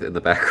lathe in the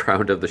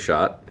background of the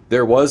shot.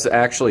 There was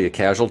actually a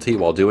casualty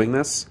while doing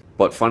this,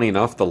 but funny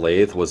enough, the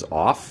lathe was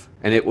off,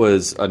 and it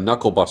was a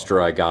knuckle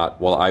buster I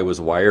got while I was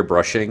wire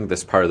brushing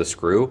this part of the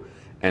screw,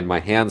 and my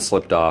hand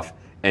slipped off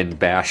and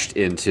bashed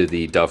into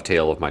the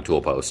dovetail of my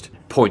tool post.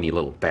 Pointy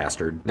little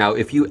bastard. Now,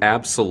 if you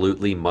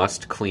absolutely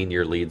must clean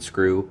your lead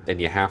screw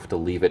and you have to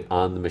leave it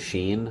on the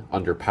machine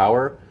under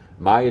power,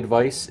 my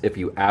advice, if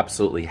you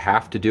absolutely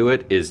have to do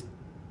it, is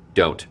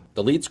don't.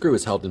 The lead screw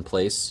is held in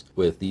place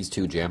with these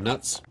two jam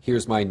nuts.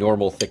 Here's my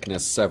normal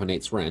thickness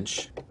 7/8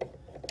 wrench.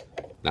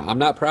 Now, I'm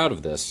not proud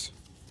of this,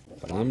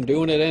 but I'm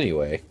doing it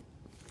anyway.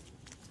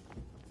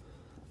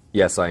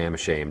 Yes, I am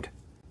ashamed.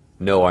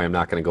 No, I am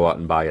not going to go out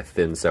and buy a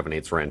thin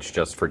 7/8 wrench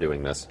just for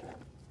doing this.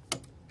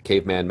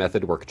 Caveman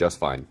method worked just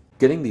fine.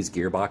 Getting these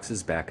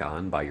gearboxes back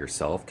on by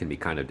yourself can be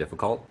kind of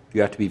difficult.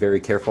 You have to be very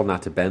careful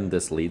not to bend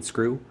this lead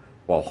screw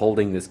while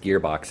holding this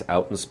gearbox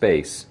out in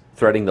space,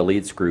 threading the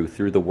lead screw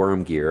through the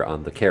worm gear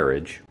on the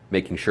carriage,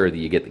 making sure that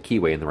you get the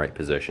keyway in the right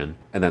position,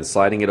 and then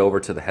sliding it over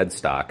to the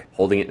headstock,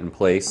 holding it in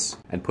place,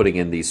 and putting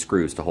in these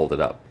screws to hold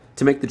it up.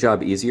 To make the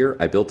job easier,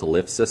 I built a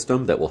lift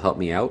system that will help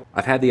me out.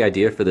 I've had the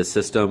idea for this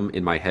system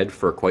in my head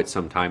for quite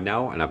some time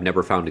now, and I've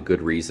never found a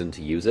good reason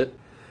to use it.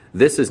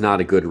 This is not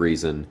a good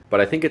reason,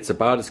 but I think it's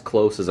about as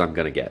close as I'm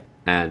going to get.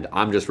 And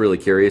I'm just really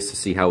curious to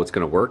see how it's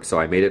going to work, so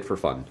I made it for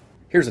fun.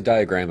 Here's a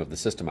diagram of the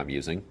system I'm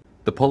using.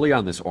 The pulley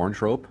on this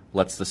orange rope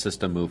lets the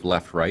system move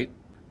left-right.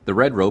 The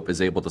red rope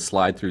is able to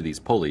slide through these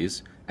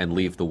pulleys and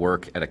leave the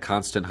work at a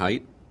constant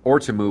height, or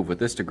to move with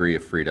this degree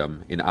of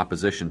freedom in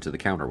opposition to the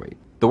counterweight.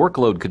 The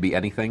workload could be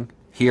anything.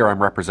 Here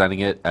I'm representing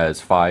it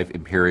as 5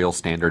 Imperial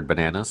Standard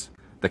bananas.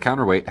 The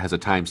counterweight has a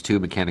 ×2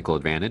 mechanical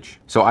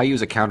advantage, so I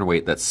use a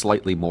counterweight that's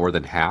slightly more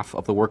than half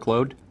of the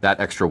workload. That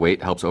extra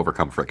weight helps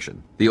overcome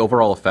friction. The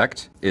overall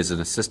effect is an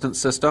assistance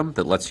system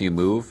that lets you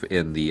move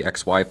in the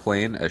XY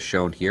plane as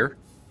shown here.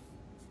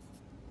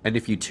 And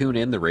if you tune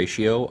in the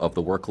ratio of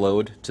the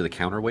workload to the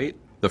counterweight,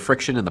 the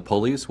friction in the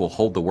pulleys will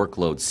hold the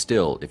workload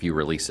still if you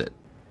release it.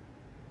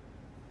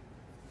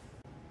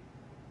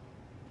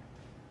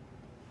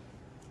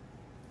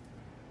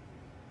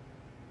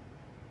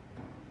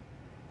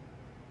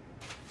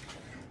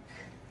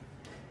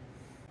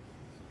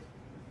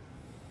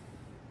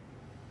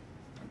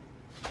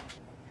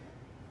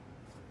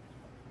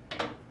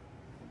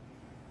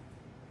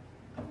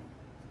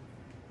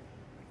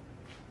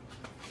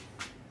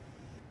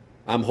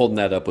 I'm holding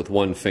that up with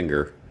one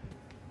finger.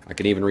 I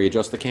can even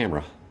readjust the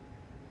camera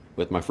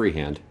with my free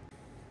hand.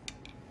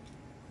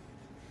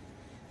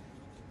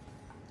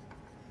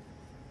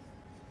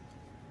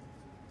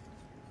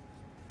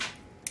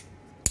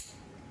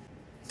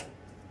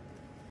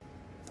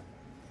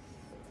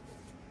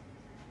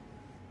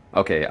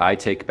 Okay, I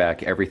take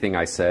back everything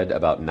I said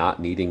about not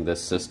needing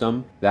this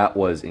system. That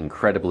was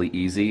incredibly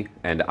easy,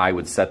 and I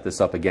would set this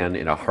up again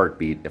in a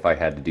heartbeat if I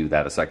had to do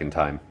that a second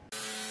time.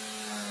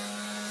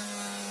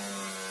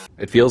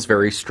 It feels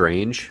very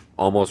strange,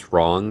 almost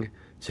wrong,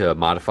 to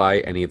modify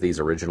any of these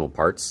original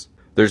parts.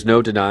 There's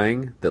no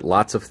denying that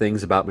lots of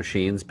things about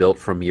machines built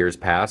from years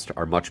past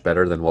are much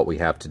better than what we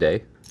have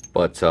today,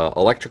 but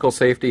electrical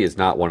safety is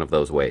not one of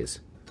those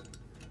ways.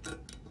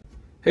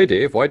 Hey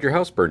Dave, why'd your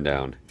house burn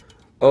down?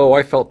 Oh,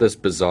 I felt this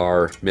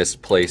bizarre,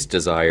 misplaced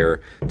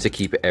desire to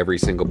keep every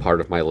single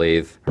part of my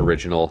lathe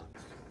original.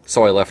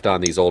 So I left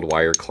on these old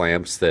wire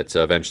clamps that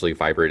eventually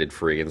vibrated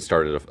free and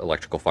started an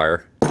electrical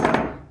fire.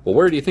 Well,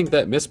 where do you think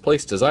that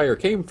misplaced desire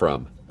came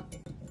from?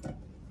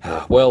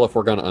 Well, if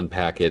we're going to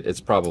unpack it, it's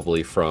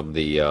probably from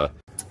the...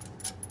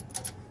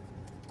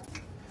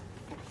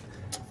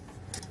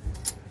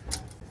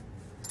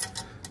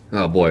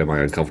 Oh boy, am I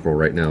uncomfortable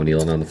right now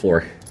kneeling on the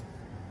floor.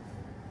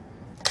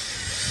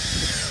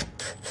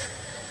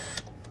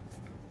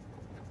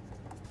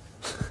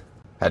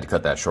 Had to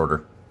cut that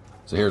shorter.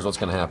 So here's what's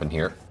going to happen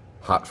here.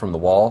 Hot from the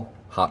wall,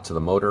 hot to the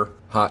motor,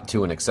 hot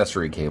to an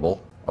accessory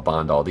cable. I'll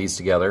bond all these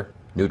together.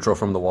 Neutral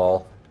from the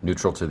wall,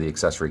 neutral to the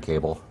accessory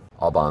cable.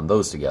 I'll bond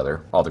those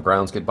together. All the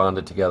grounds get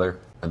bonded together.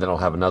 And then I'll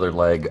have another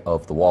leg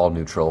of the wall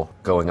neutral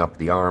going up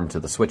the arm to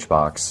the switch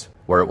box,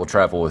 where it will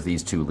travel with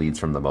these two leads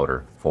from the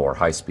motor for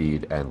high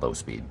speed and low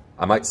speed.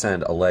 I might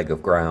send a leg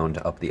of ground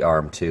up the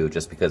arm too,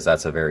 just because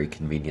that's a very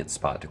convenient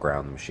spot to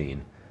ground the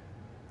machine.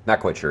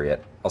 Not quite sure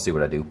yet. I'll see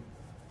what I do.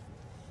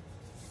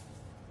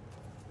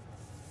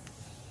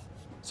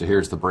 So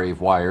here's the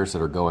brave wires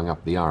that are going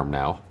up the arm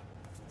now.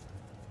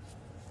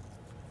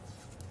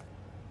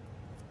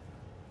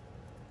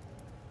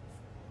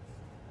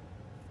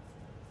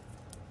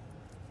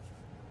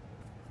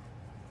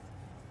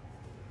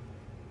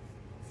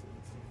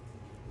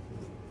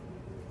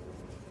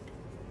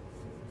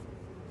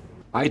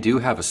 I do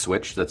have a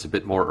switch that's a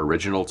bit more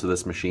original to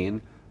this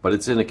machine, but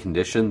it's in a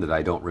condition that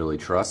I don't really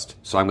trust,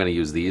 so I'm going to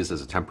use these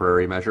as a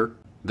temporary measure.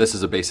 This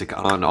is a basic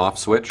on-off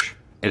switch.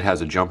 It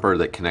has a jumper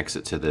that connects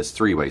it to this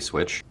three-way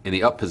switch. In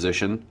the up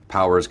position,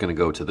 power is going to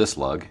go to this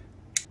lug.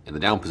 In the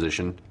down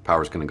position,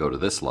 power is going to go to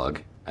this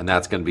lug, and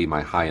that's going to be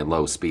my high and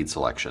low speed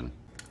selection.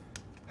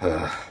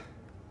 I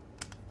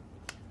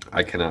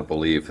cannot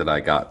believe that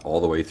I got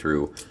all the way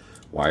through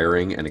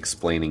wiring and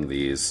explaining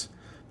these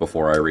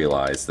before I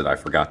realized that I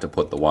forgot to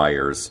put the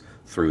wires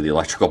through the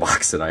electrical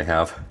box that I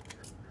have.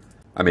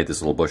 I made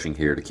this little bushing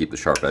here to keep the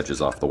sharp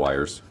edges off the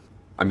wires.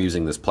 I'm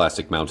using this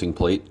plastic mounting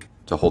plate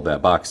to hold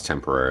that box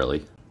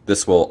temporarily.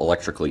 This will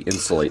electrically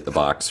insulate the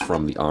box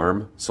from the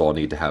arm, so I'll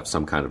need to have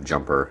some kind of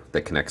jumper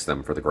that connects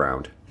them for the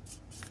ground.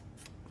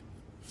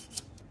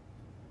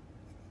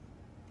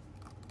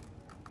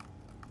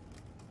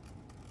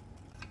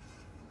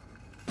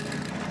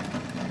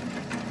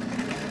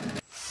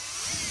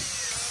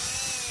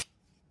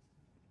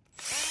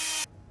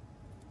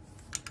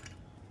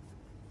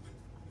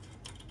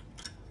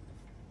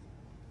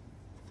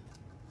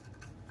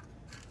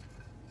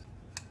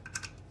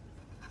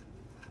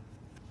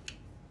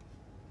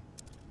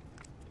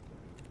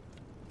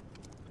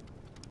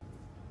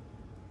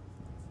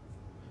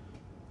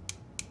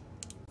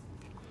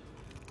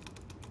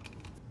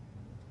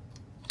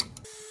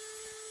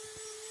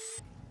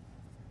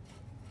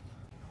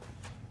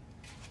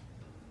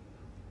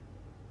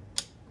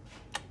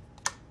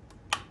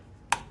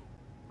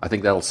 I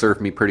think that'll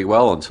serve me pretty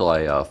well until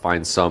I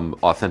find some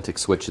authentic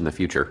switch in the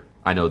future.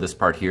 I know this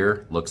part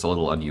here looks a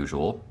little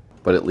unusual,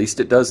 but at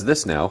least it does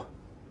this now.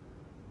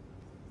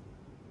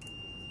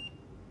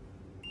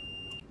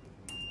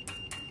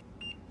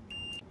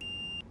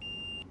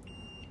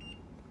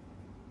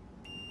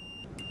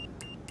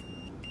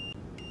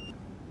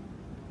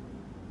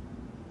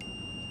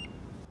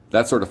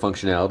 That sort of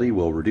functionality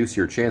will reduce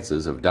your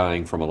chances of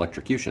dying from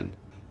electrocution,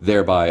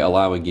 thereby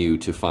allowing you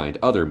to find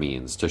other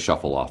means to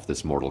shuffle off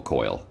this mortal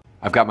coil.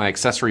 I've got my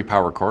accessory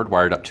power cord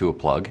wired up to a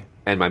plug,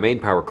 and my main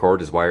power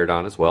cord is wired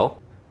on as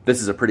well. This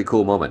is a pretty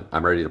cool moment.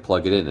 I'm ready to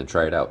plug it in and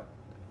try it out.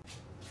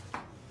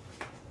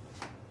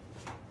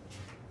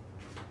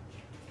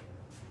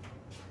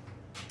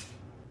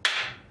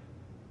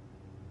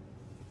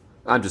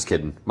 I'm just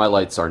kidding. My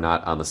lights are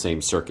not on the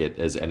same circuit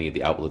as any of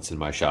the outlets in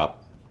my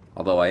shop.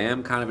 Although I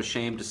am kind of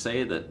ashamed to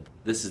say that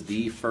this is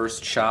the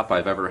first shop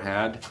I've ever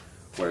had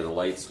where the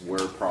lights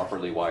were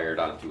properly wired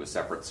onto a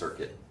separate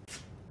circuit.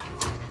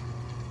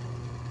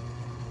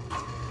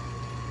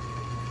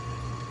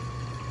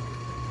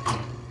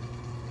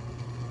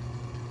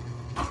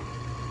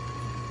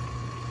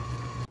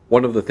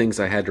 One of the things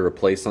I had to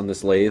replace on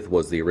this lathe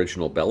was the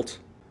original belt.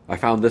 I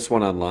found this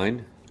one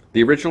online.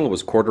 The original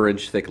was 1/4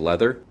 inch thick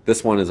leather.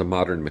 This one is a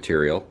modern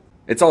material.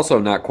 It's also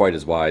not quite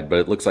as wide, but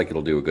it looks like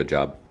it'll do a good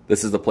job.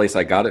 This is the place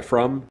I got it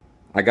from.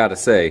 I gotta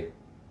say,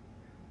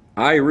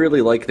 I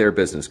really like their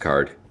business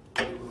card.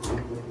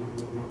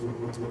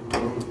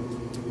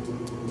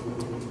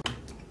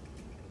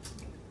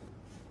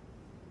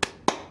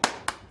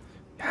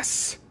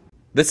 Yes!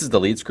 This is the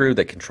lead screw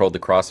that controlled the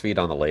crossfeed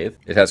on the lathe.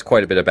 It has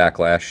quite a bit of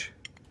backlash.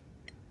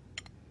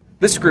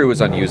 This screw is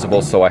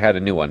unusable, so I had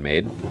a new one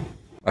made.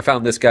 I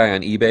found this guy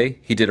on eBay.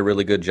 He did a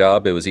really good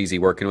job. It was easy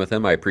working with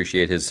him. I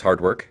appreciate his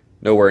hard work.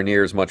 Nowhere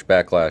near as much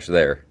backlash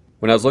there.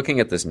 When I was looking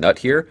at this nut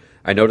here,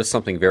 I noticed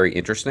something very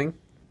interesting.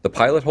 The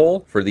pilot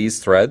hole for these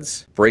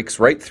threads breaks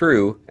right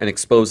through and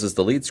exposes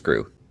the lead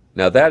screw.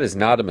 Now that is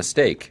not a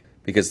mistake,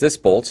 because this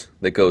bolt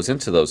that goes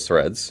into those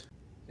threads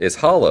is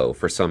hollow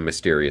for some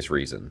mysterious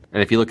reason.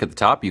 And if you look at the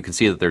top, you can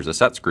see that there's a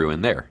set screw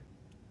in there.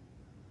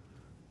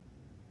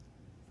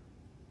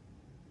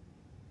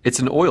 It's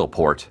an oil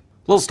port.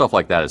 Little stuff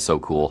like that is so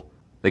cool.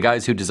 The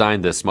guys who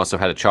designed this must have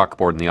had a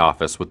chalkboard in the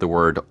office with the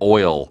word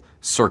oil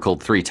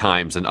circled 3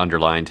 times and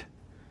underlined.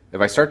 If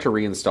I start to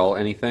reinstall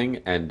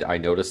anything and I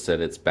notice that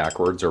it's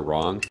backwards or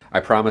wrong, I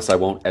promise I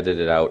won't edit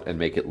it out and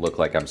make it look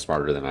like I'm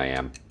smarter than I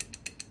am.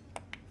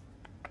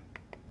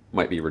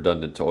 Might be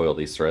redundant to oil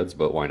these threads,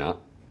 but why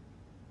not?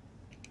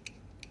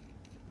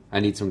 I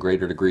need some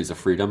greater degrees of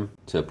freedom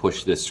to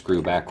push this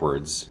screw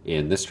backwards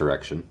in this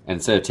direction. And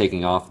instead of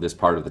taking off this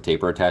part of the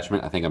taper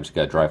attachment, I think I'm just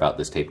going to drive out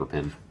this taper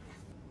pin.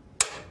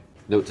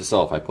 Note to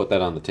self, I put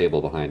that on the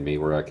table behind me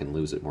where I can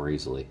lose it more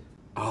easily.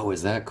 Oh,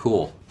 is that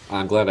cool?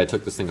 I'm glad I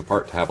took this thing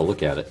apart to have a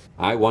look at it.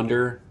 I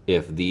wonder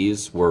if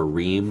these were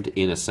reamed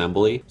in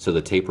assembly so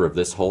the taper of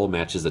this hole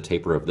matches the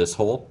taper of this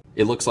hole.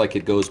 It looks like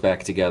it goes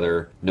back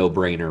together, no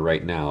brainer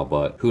right now,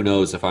 but who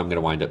knows if I'm going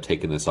to wind up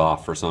taking this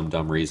off for some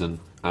dumb reason.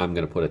 I'm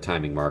going to put a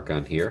timing mark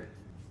on here.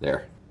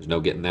 There. There's no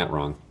getting that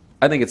wrong.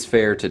 I think it's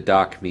fair to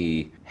dock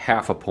me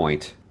half a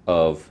point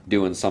of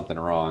doing something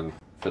wrong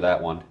for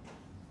that one.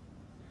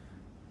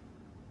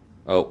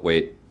 Oh,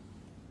 wait.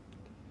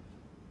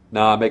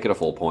 Nah, make it a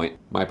full point.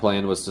 My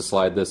plan was to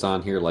slide this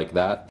on here like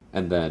that,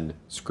 and then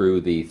screw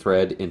the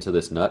thread into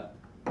this nut.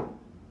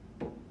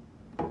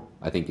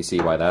 I think you see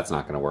why that's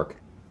not going to work.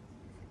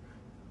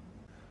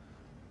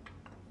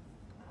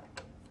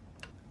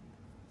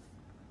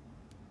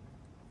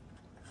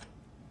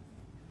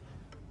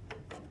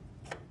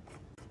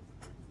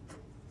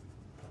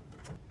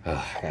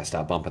 I gotta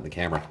stop bumping the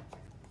camera.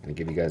 I'm gonna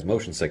give you guys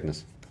motion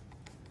sickness.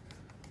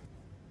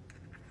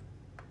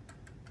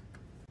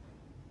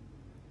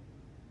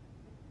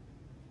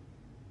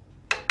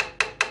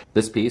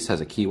 This piece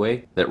has a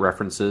keyway that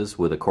references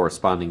with a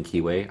corresponding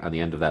keyway on the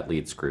end of that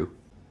lead screw.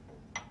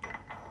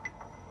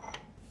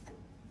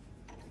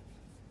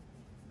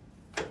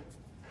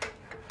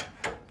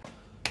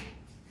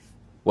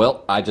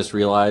 Well, I just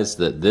realized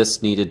that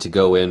this needed to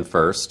go in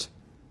first.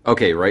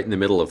 Okay, right in the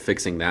middle of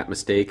fixing that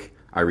mistake,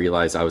 I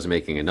realized I was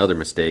making another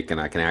mistake, and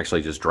I can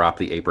actually just drop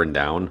the apron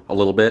down a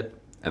little bit,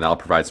 and that'll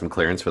provide some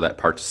clearance for that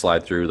part to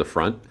slide through the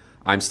front.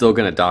 I'm still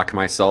going to dock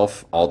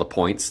myself all the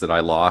points that I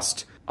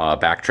lost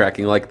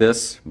backtracking like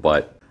this,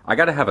 but I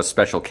gotta have a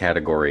special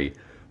category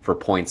for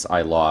points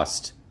I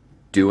lost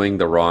doing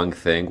the wrong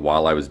thing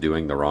while I was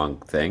doing the wrong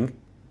thing.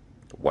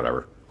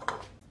 Whatever.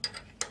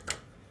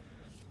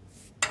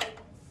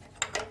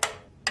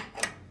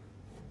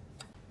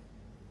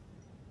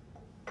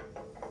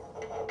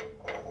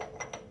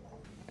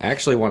 I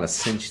actually want to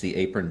cinch the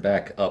apron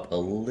back up a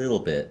little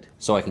bit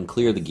so I can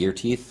clear the gear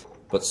teeth,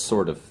 but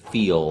sort of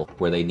feel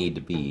where they need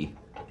to be.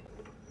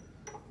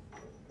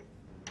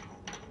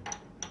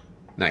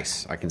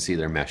 Nice, I can see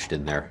they're meshed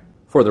in there.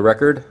 For the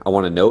record, I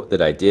want to note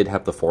that I did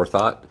have the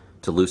forethought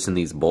to loosen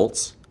these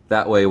bolts.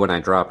 That way when I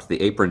dropped the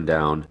apron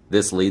down,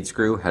 this lead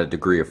screw had a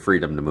degree of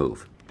freedom to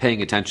move.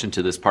 Paying attention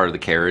to this part of the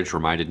carriage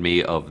reminded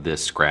me of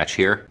this scratch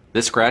here.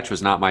 This scratch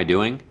was not my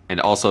doing, and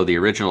also the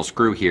original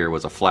screw here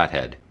was a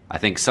flathead. I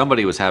think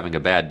somebody was having a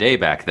bad day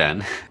back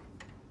then.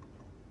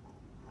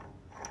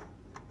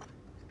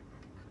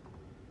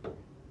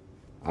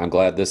 I'm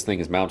glad this thing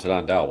is mounted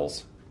on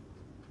dowels.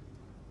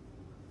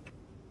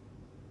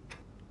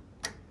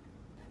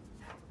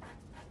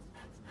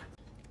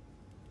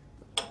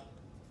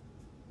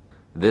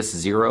 This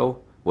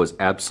 0 was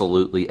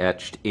absolutely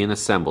etched in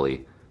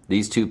assembly.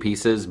 These two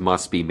pieces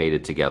must be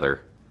mated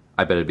together.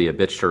 I bet it'd be a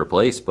bitch to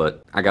replace,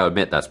 but I gotta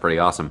admit, that's pretty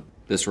awesome.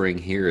 This ring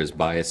here is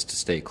biased to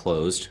stay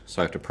closed,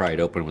 so I have to pry it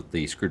open with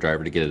the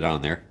screwdriver to get it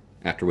on there,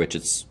 after which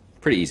it's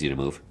pretty easy to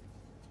move.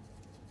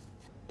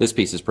 This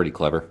piece is pretty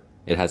clever.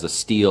 It has a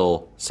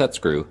steel set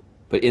screw,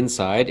 but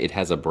inside it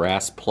has a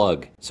brass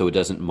plug so it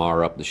doesn't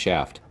mar up the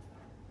shaft.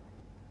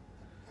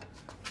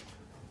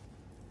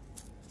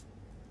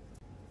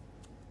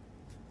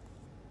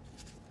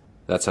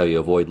 That's how you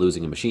avoid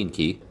losing a machine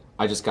key.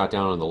 I just got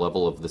down on the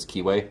level of this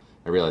keyway.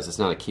 I realized it's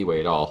not a keyway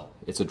at all.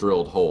 It's a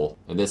drilled hole,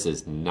 and this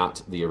is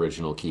not the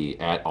original key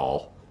at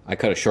all. I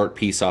cut a short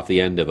piece off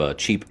the end of a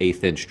cheap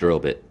 1/8 inch drill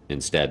bit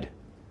instead.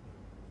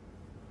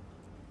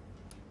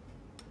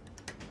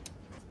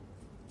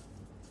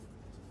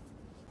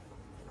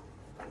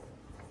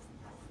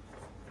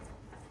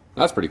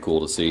 That's pretty cool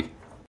to see.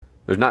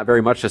 There's not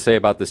very much to say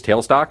about this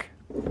tailstock.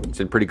 It's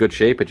in pretty good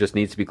shape. It just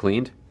needs to be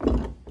cleaned.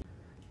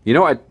 You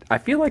know, I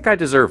feel like I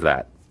deserve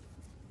that.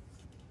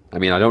 I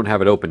mean, I don't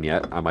have it open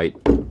yet. I might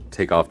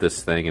take off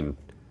this thing and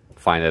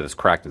find that it's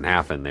cracked in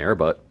half in there,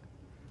 but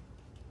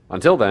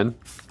until then...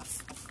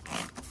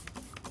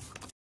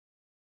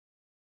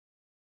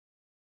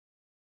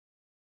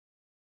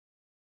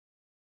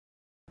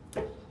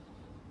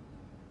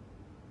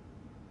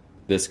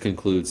 This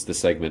concludes the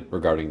segment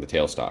regarding the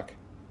tailstock.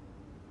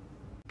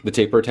 The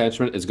taper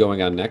attachment is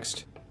going on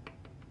next.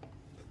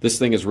 This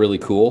thing is really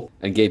cool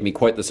and gave me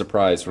quite the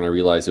surprise when I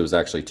realized it was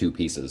actually two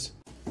pieces.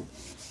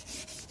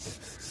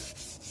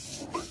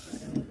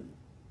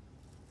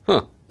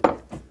 Huh.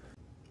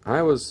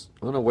 I was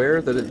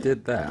unaware that it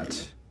did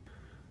that.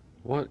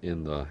 What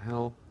in the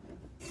hell?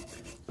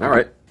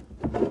 Alright.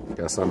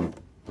 Guess I'm,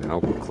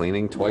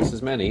 cleaning twice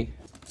as many.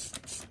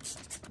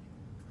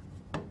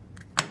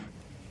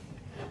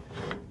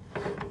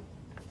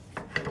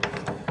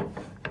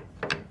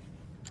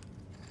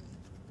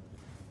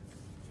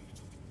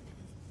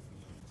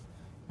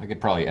 I could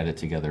probably edit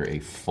together a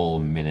full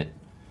minute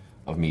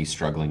of me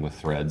struggling with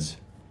threads.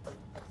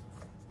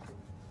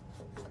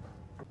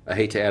 I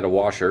hate to add a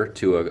washer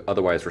to an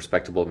otherwise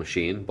respectable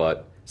machine,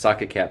 but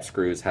socket cap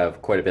screws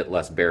have quite a bit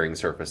less bearing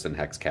surface than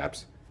hex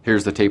caps.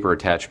 Here's the taper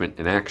attachment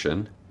in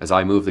action. As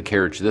I move the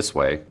carriage this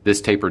way, this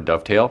tapered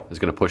dovetail is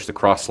going to push the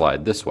cross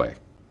slide this way.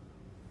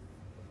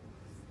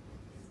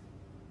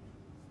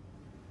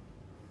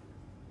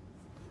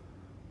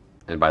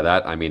 And by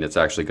that, I mean it's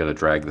actually going to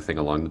drag the thing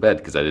along the bed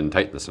because I didn't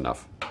tighten this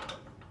enough.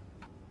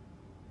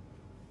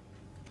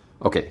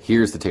 Okay,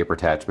 here's the taper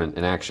attachment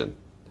in action.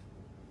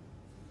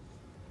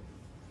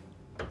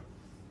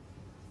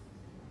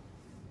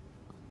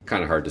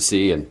 Kind of hard to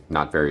see and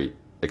not very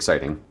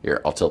exciting.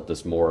 Here, I'll tilt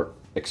this more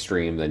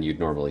extreme than you'd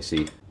normally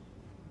see.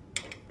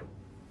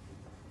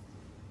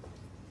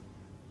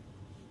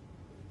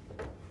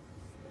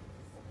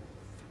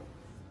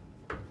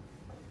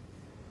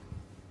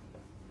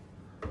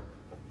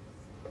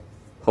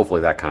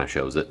 Hopefully that kind of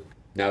shows it.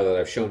 Now that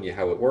I've shown you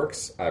how it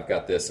works, I've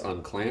got this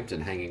unclamped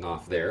and hanging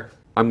off there.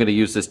 I'm going to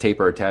use this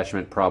taper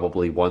attachment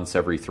probably once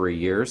every 3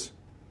 years.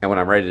 And when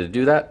I'm ready to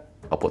do that,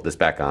 I'll put this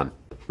back on.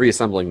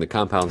 Reassembling the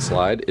compound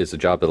slide is a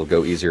job that'll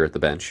go easier at the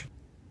bench.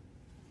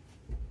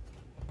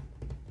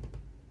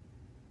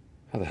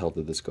 How the hell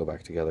did this go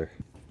back together?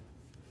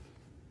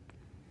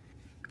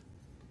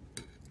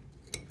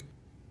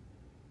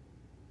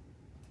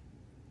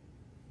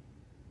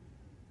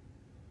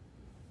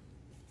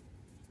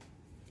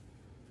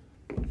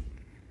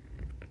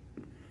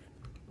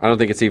 I don't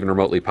think it's even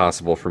remotely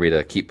possible for me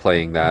to keep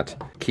playing that,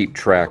 keep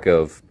track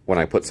of when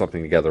I put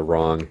something together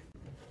wrong.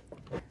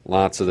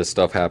 Lots of this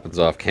stuff happens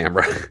off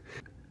camera.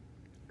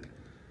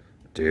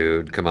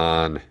 Dude, come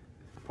on.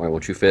 Why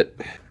won't you fit?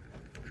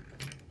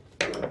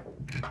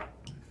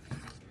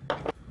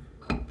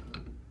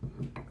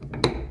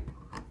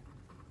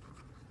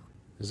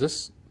 Is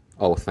this...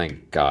 Oh,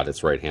 thank God,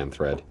 it's right-hand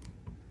thread.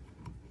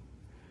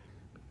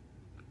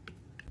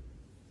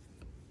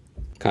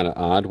 Kind of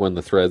odd when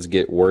the threads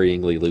get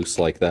worryingly loose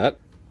like that.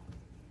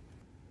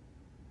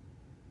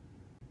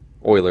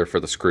 Oiler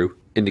for the screw.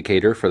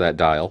 Indicator for that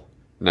dial.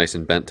 Nice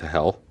and bent to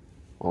hell.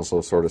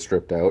 Also sort of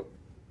stripped out.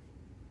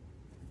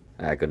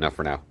 Good enough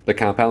for now. The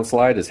compound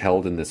slide is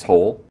held in this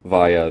hole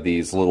via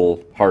these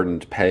little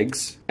hardened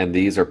pegs, and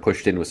these are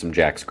pushed in with some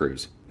jack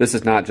screws. This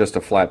is not just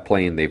a flat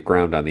plane they've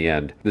ground on the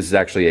end. This is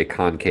actually a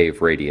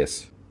concave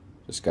radius.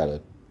 Just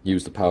gotta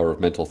use the power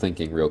of mental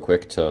thinking real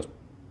quick to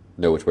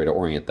know which way to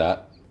orient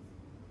that.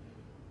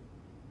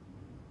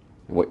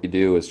 And what you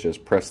do is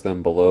just press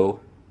them below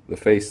the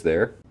face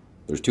there.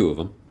 There's two of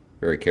them.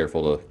 Very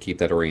careful to keep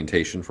that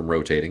orientation from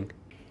rotating.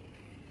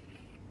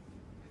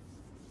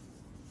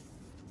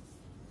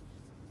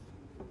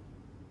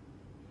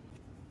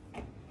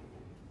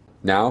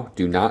 Now,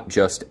 do not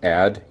just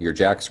add your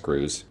jack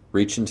screws.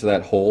 Reach into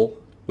that hole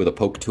with a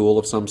poke tool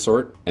of some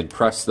sort and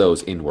press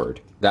those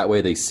inward. That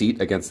way they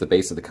seat against the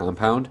base of the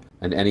compound,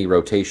 and any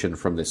rotation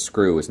from this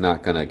screw is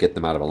not going to get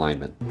them out of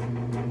alignment.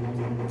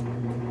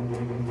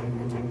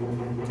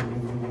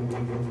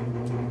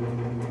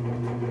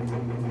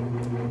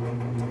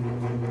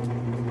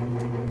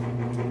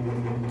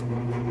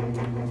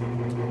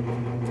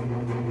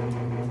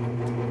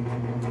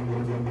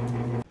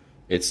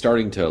 It's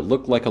starting to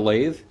look like a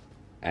lathe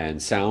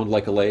and sound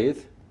like a lathe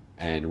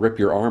and rip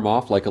your arm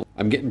off like a...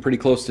 I'm getting pretty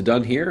close to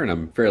done here and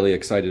I'm fairly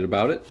excited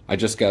about it. I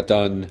just got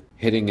done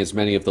hitting as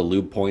many of the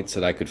lube points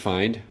that I could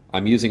find.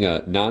 I'm using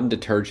a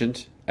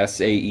non-detergent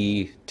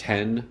SAE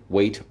 10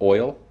 weight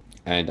oil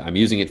and I'm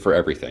using it for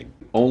everything.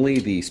 Only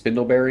the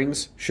spindle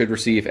bearings should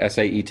receive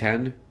SAE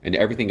 10 and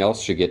everything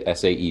else should get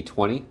SAE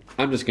 20.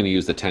 I'm just going to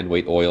use the 10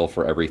 weight oil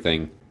for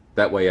everything.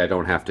 That way I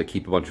don't have to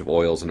keep a bunch of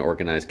oils in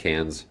organized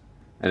cans.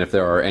 And if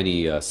there are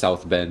any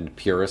South Bend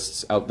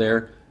purists out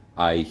there,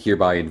 I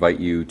hereby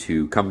invite you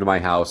to come to my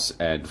house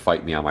and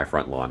fight me on my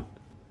front lawn.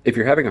 If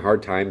you're having a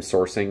hard time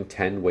sourcing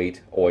 10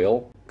 weight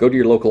oil, go to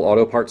your local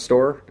auto parts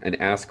store and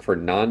ask for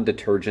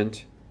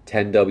non-detergent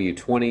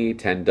 10W20,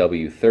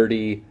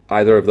 10W30,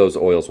 either of those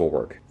oils will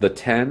work. The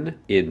 10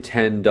 in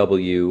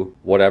 10W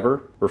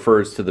whatever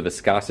refers to the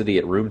viscosity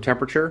at room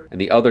temperature,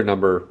 and the other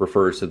number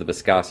refers to the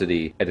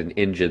viscosity at an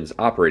engine's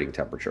operating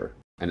temperature.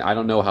 And I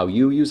don't know how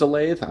you use a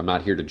lathe, I'm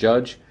not here to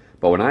judge,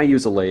 but when I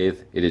use a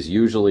lathe, it is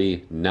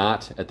usually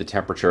not at the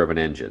temperature of an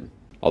engine.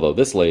 Although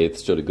this lathe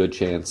stood a good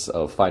chance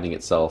of finding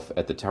itself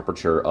at the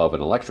temperature of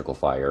an electrical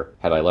fire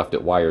had I left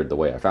it wired the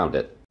way I found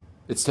it.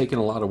 It's taken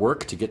a lot of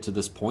work to get to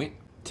this point.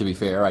 To be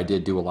fair, I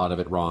did do a lot of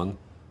it wrong,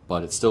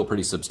 but it's still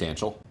pretty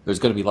substantial. There's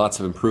going to be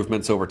lots of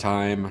improvements over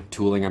time,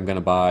 tooling I'm going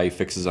to buy,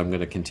 fixes I'm going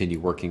to continue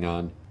working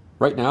on.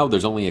 Right now,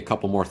 there's only a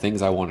couple more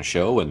things I want to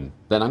show, and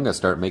then I'm going to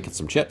start making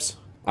some chips.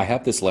 I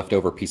have this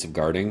leftover piece of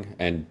guarding,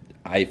 and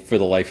I, for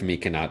the life of me,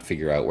 cannot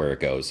figure out where it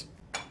goes.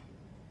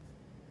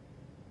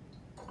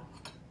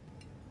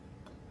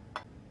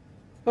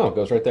 Oh, it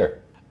goes right there.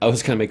 I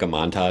was going to make a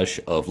montage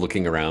of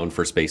looking around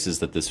for spaces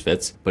that this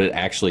fits, but it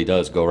actually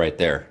does go right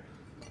there.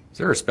 Is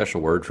there a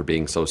special word for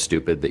being so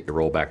stupid that you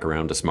roll back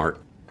around to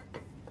smart?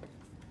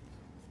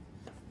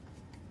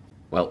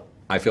 Well,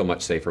 I feel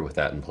much safer with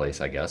that in place,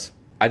 I guess.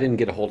 I didn't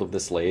get a hold of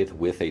this lathe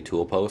with a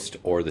tool post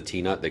or the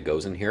T-nut that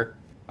goes in here.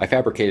 I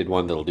fabricated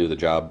one that'll do the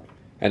job,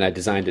 and I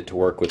designed it to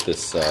work with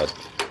this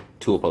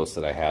tool post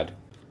that I had.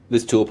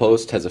 This tool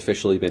post has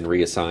officially been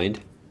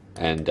reassigned,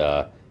 and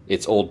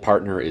its old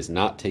partner is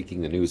not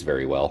taking the news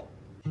very well.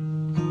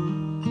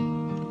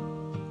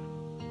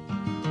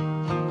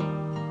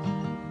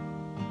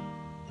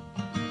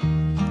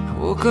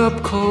 I woke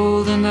up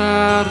cold and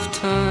out of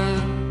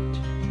touch.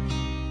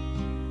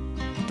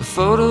 The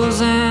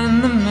photos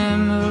and the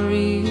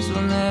memories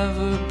will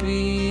never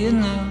be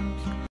enough.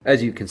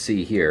 As you can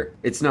see here,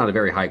 it's not a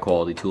very high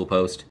quality tool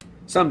post.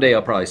 Someday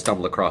I'll probably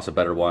stumble across a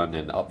better one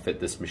and upfit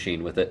this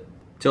machine with it.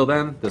 Till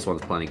then, this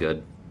one's plenty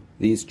good.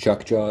 These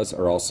chuck jaws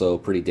are also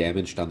pretty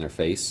damaged on their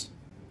face.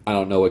 I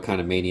don't know what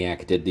kind of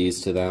maniac did these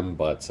to them,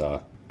 but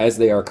as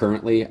they are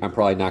currently, I'm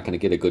probably not going to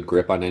get a good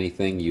grip on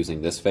anything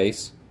using this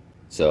face.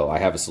 So I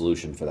have a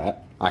solution for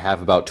that. I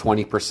have about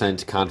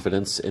 20%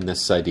 confidence in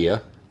this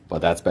idea, but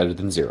that's better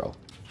than 0.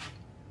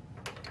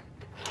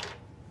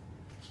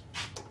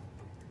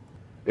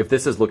 If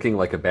this is looking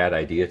like a bad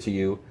idea to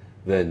you,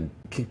 then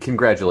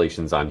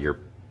congratulations on your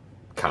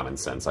common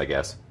sense, I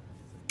guess.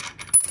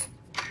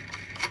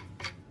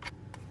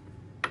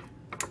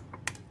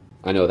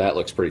 I know that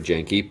looks pretty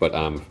janky, but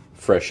I'm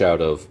fresh out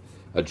of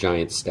a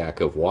giant stack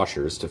of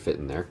washers to fit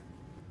in there.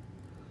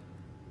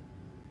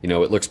 You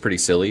know, it looks pretty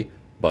silly,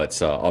 but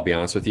I'll be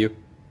honest with you,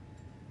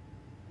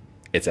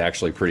 it's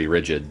actually pretty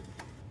rigid.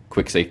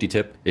 Quick safety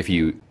tip, if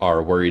you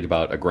are worried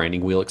about a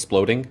grinding wheel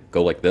exploding,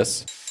 go like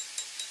this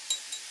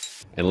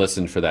and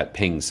listen for that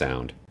ping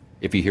sound.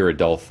 If you hear a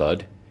dull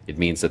thud, it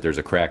means that there's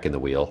a crack in the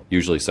wheel,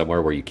 usually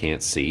somewhere where you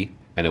can't see,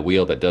 and a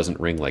wheel that doesn't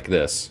ring like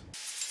this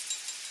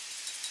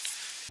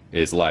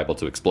is liable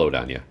to explode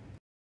on you.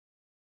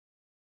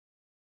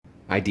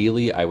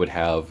 Ideally, I would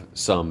have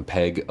some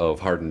peg of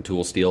hardened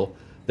tool steel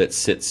that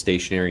sits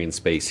stationary in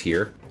space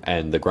here,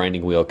 and the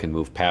grinding wheel can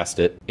move past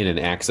it in an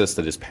axis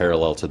that is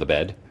parallel to the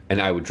bed.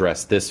 And I would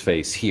dress this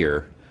face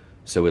here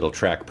so it'll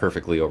track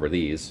perfectly over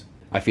these.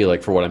 I feel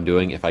like for what I'm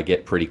doing, if I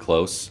get pretty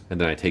close and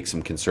then I take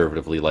some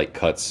conservatively light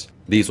cuts,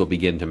 these will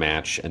begin to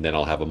match, and then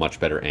I'll have a much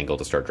better angle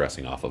to start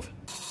dressing off of.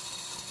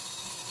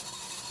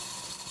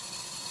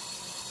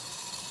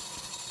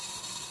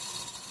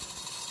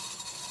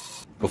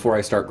 Before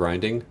I start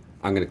grinding,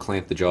 I'm going to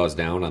clamp the jaws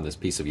down on this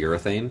piece of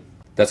urethane.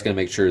 That's going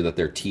to make sure that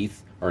their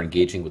teeth are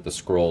engaging with the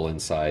scroll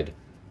inside,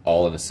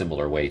 all in a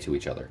similar way to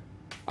each other.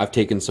 I've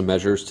taken some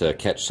measures to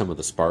catch some of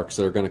the sparks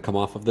that are going to come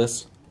off of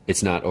this.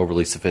 It's not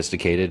overly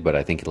sophisticated, but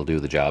I think it'll do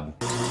the job.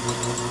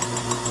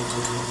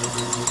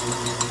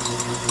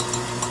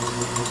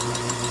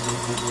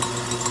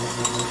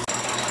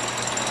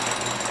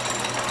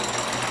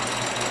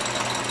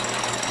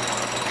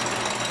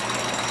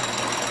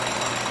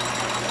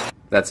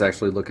 That's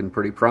actually looking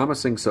pretty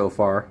promising so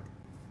far.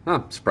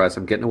 I'm surprised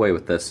I'm getting away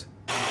with this.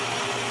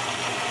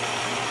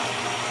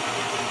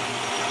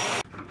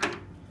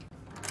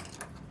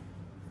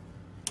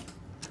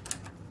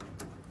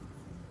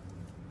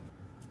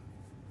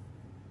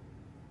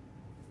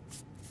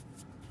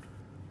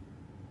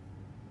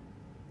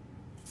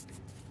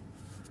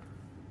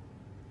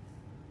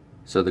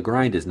 So the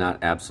grind is not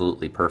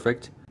absolutely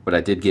perfect, but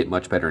I did get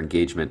much better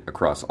engagement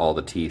across all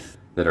the teeth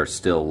that are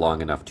still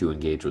long enough to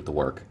engage with the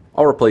work.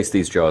 I'll replace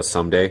these jaws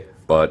someday,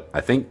 but I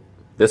think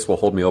this will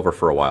hold me over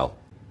for a while.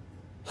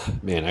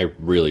 Man, I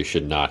really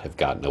should not have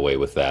gotten away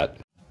with that.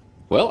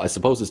 Well, I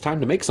suppose it's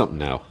time to make something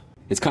now.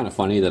 It's kind of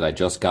funny that I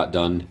just got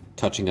done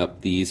touching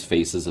up these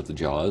faces of the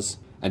jaws,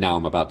 and now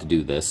I'm about to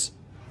do this.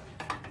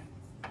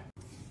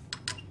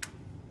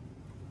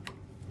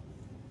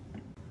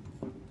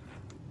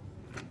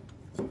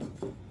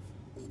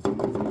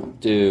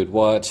 Dude,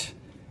 what?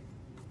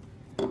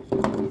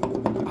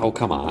 Oh,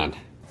 come on.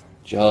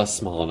 Just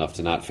small enough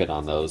to not fit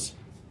on those.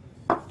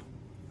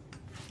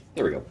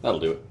 There we go, that'll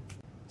do it.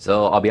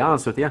 So I'll be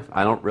honest with you,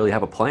 I don't really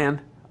have a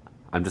plan.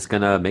 I'm just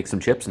gonna make some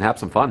chips and have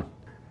some fun.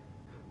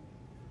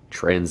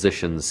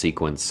 transition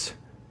sequence.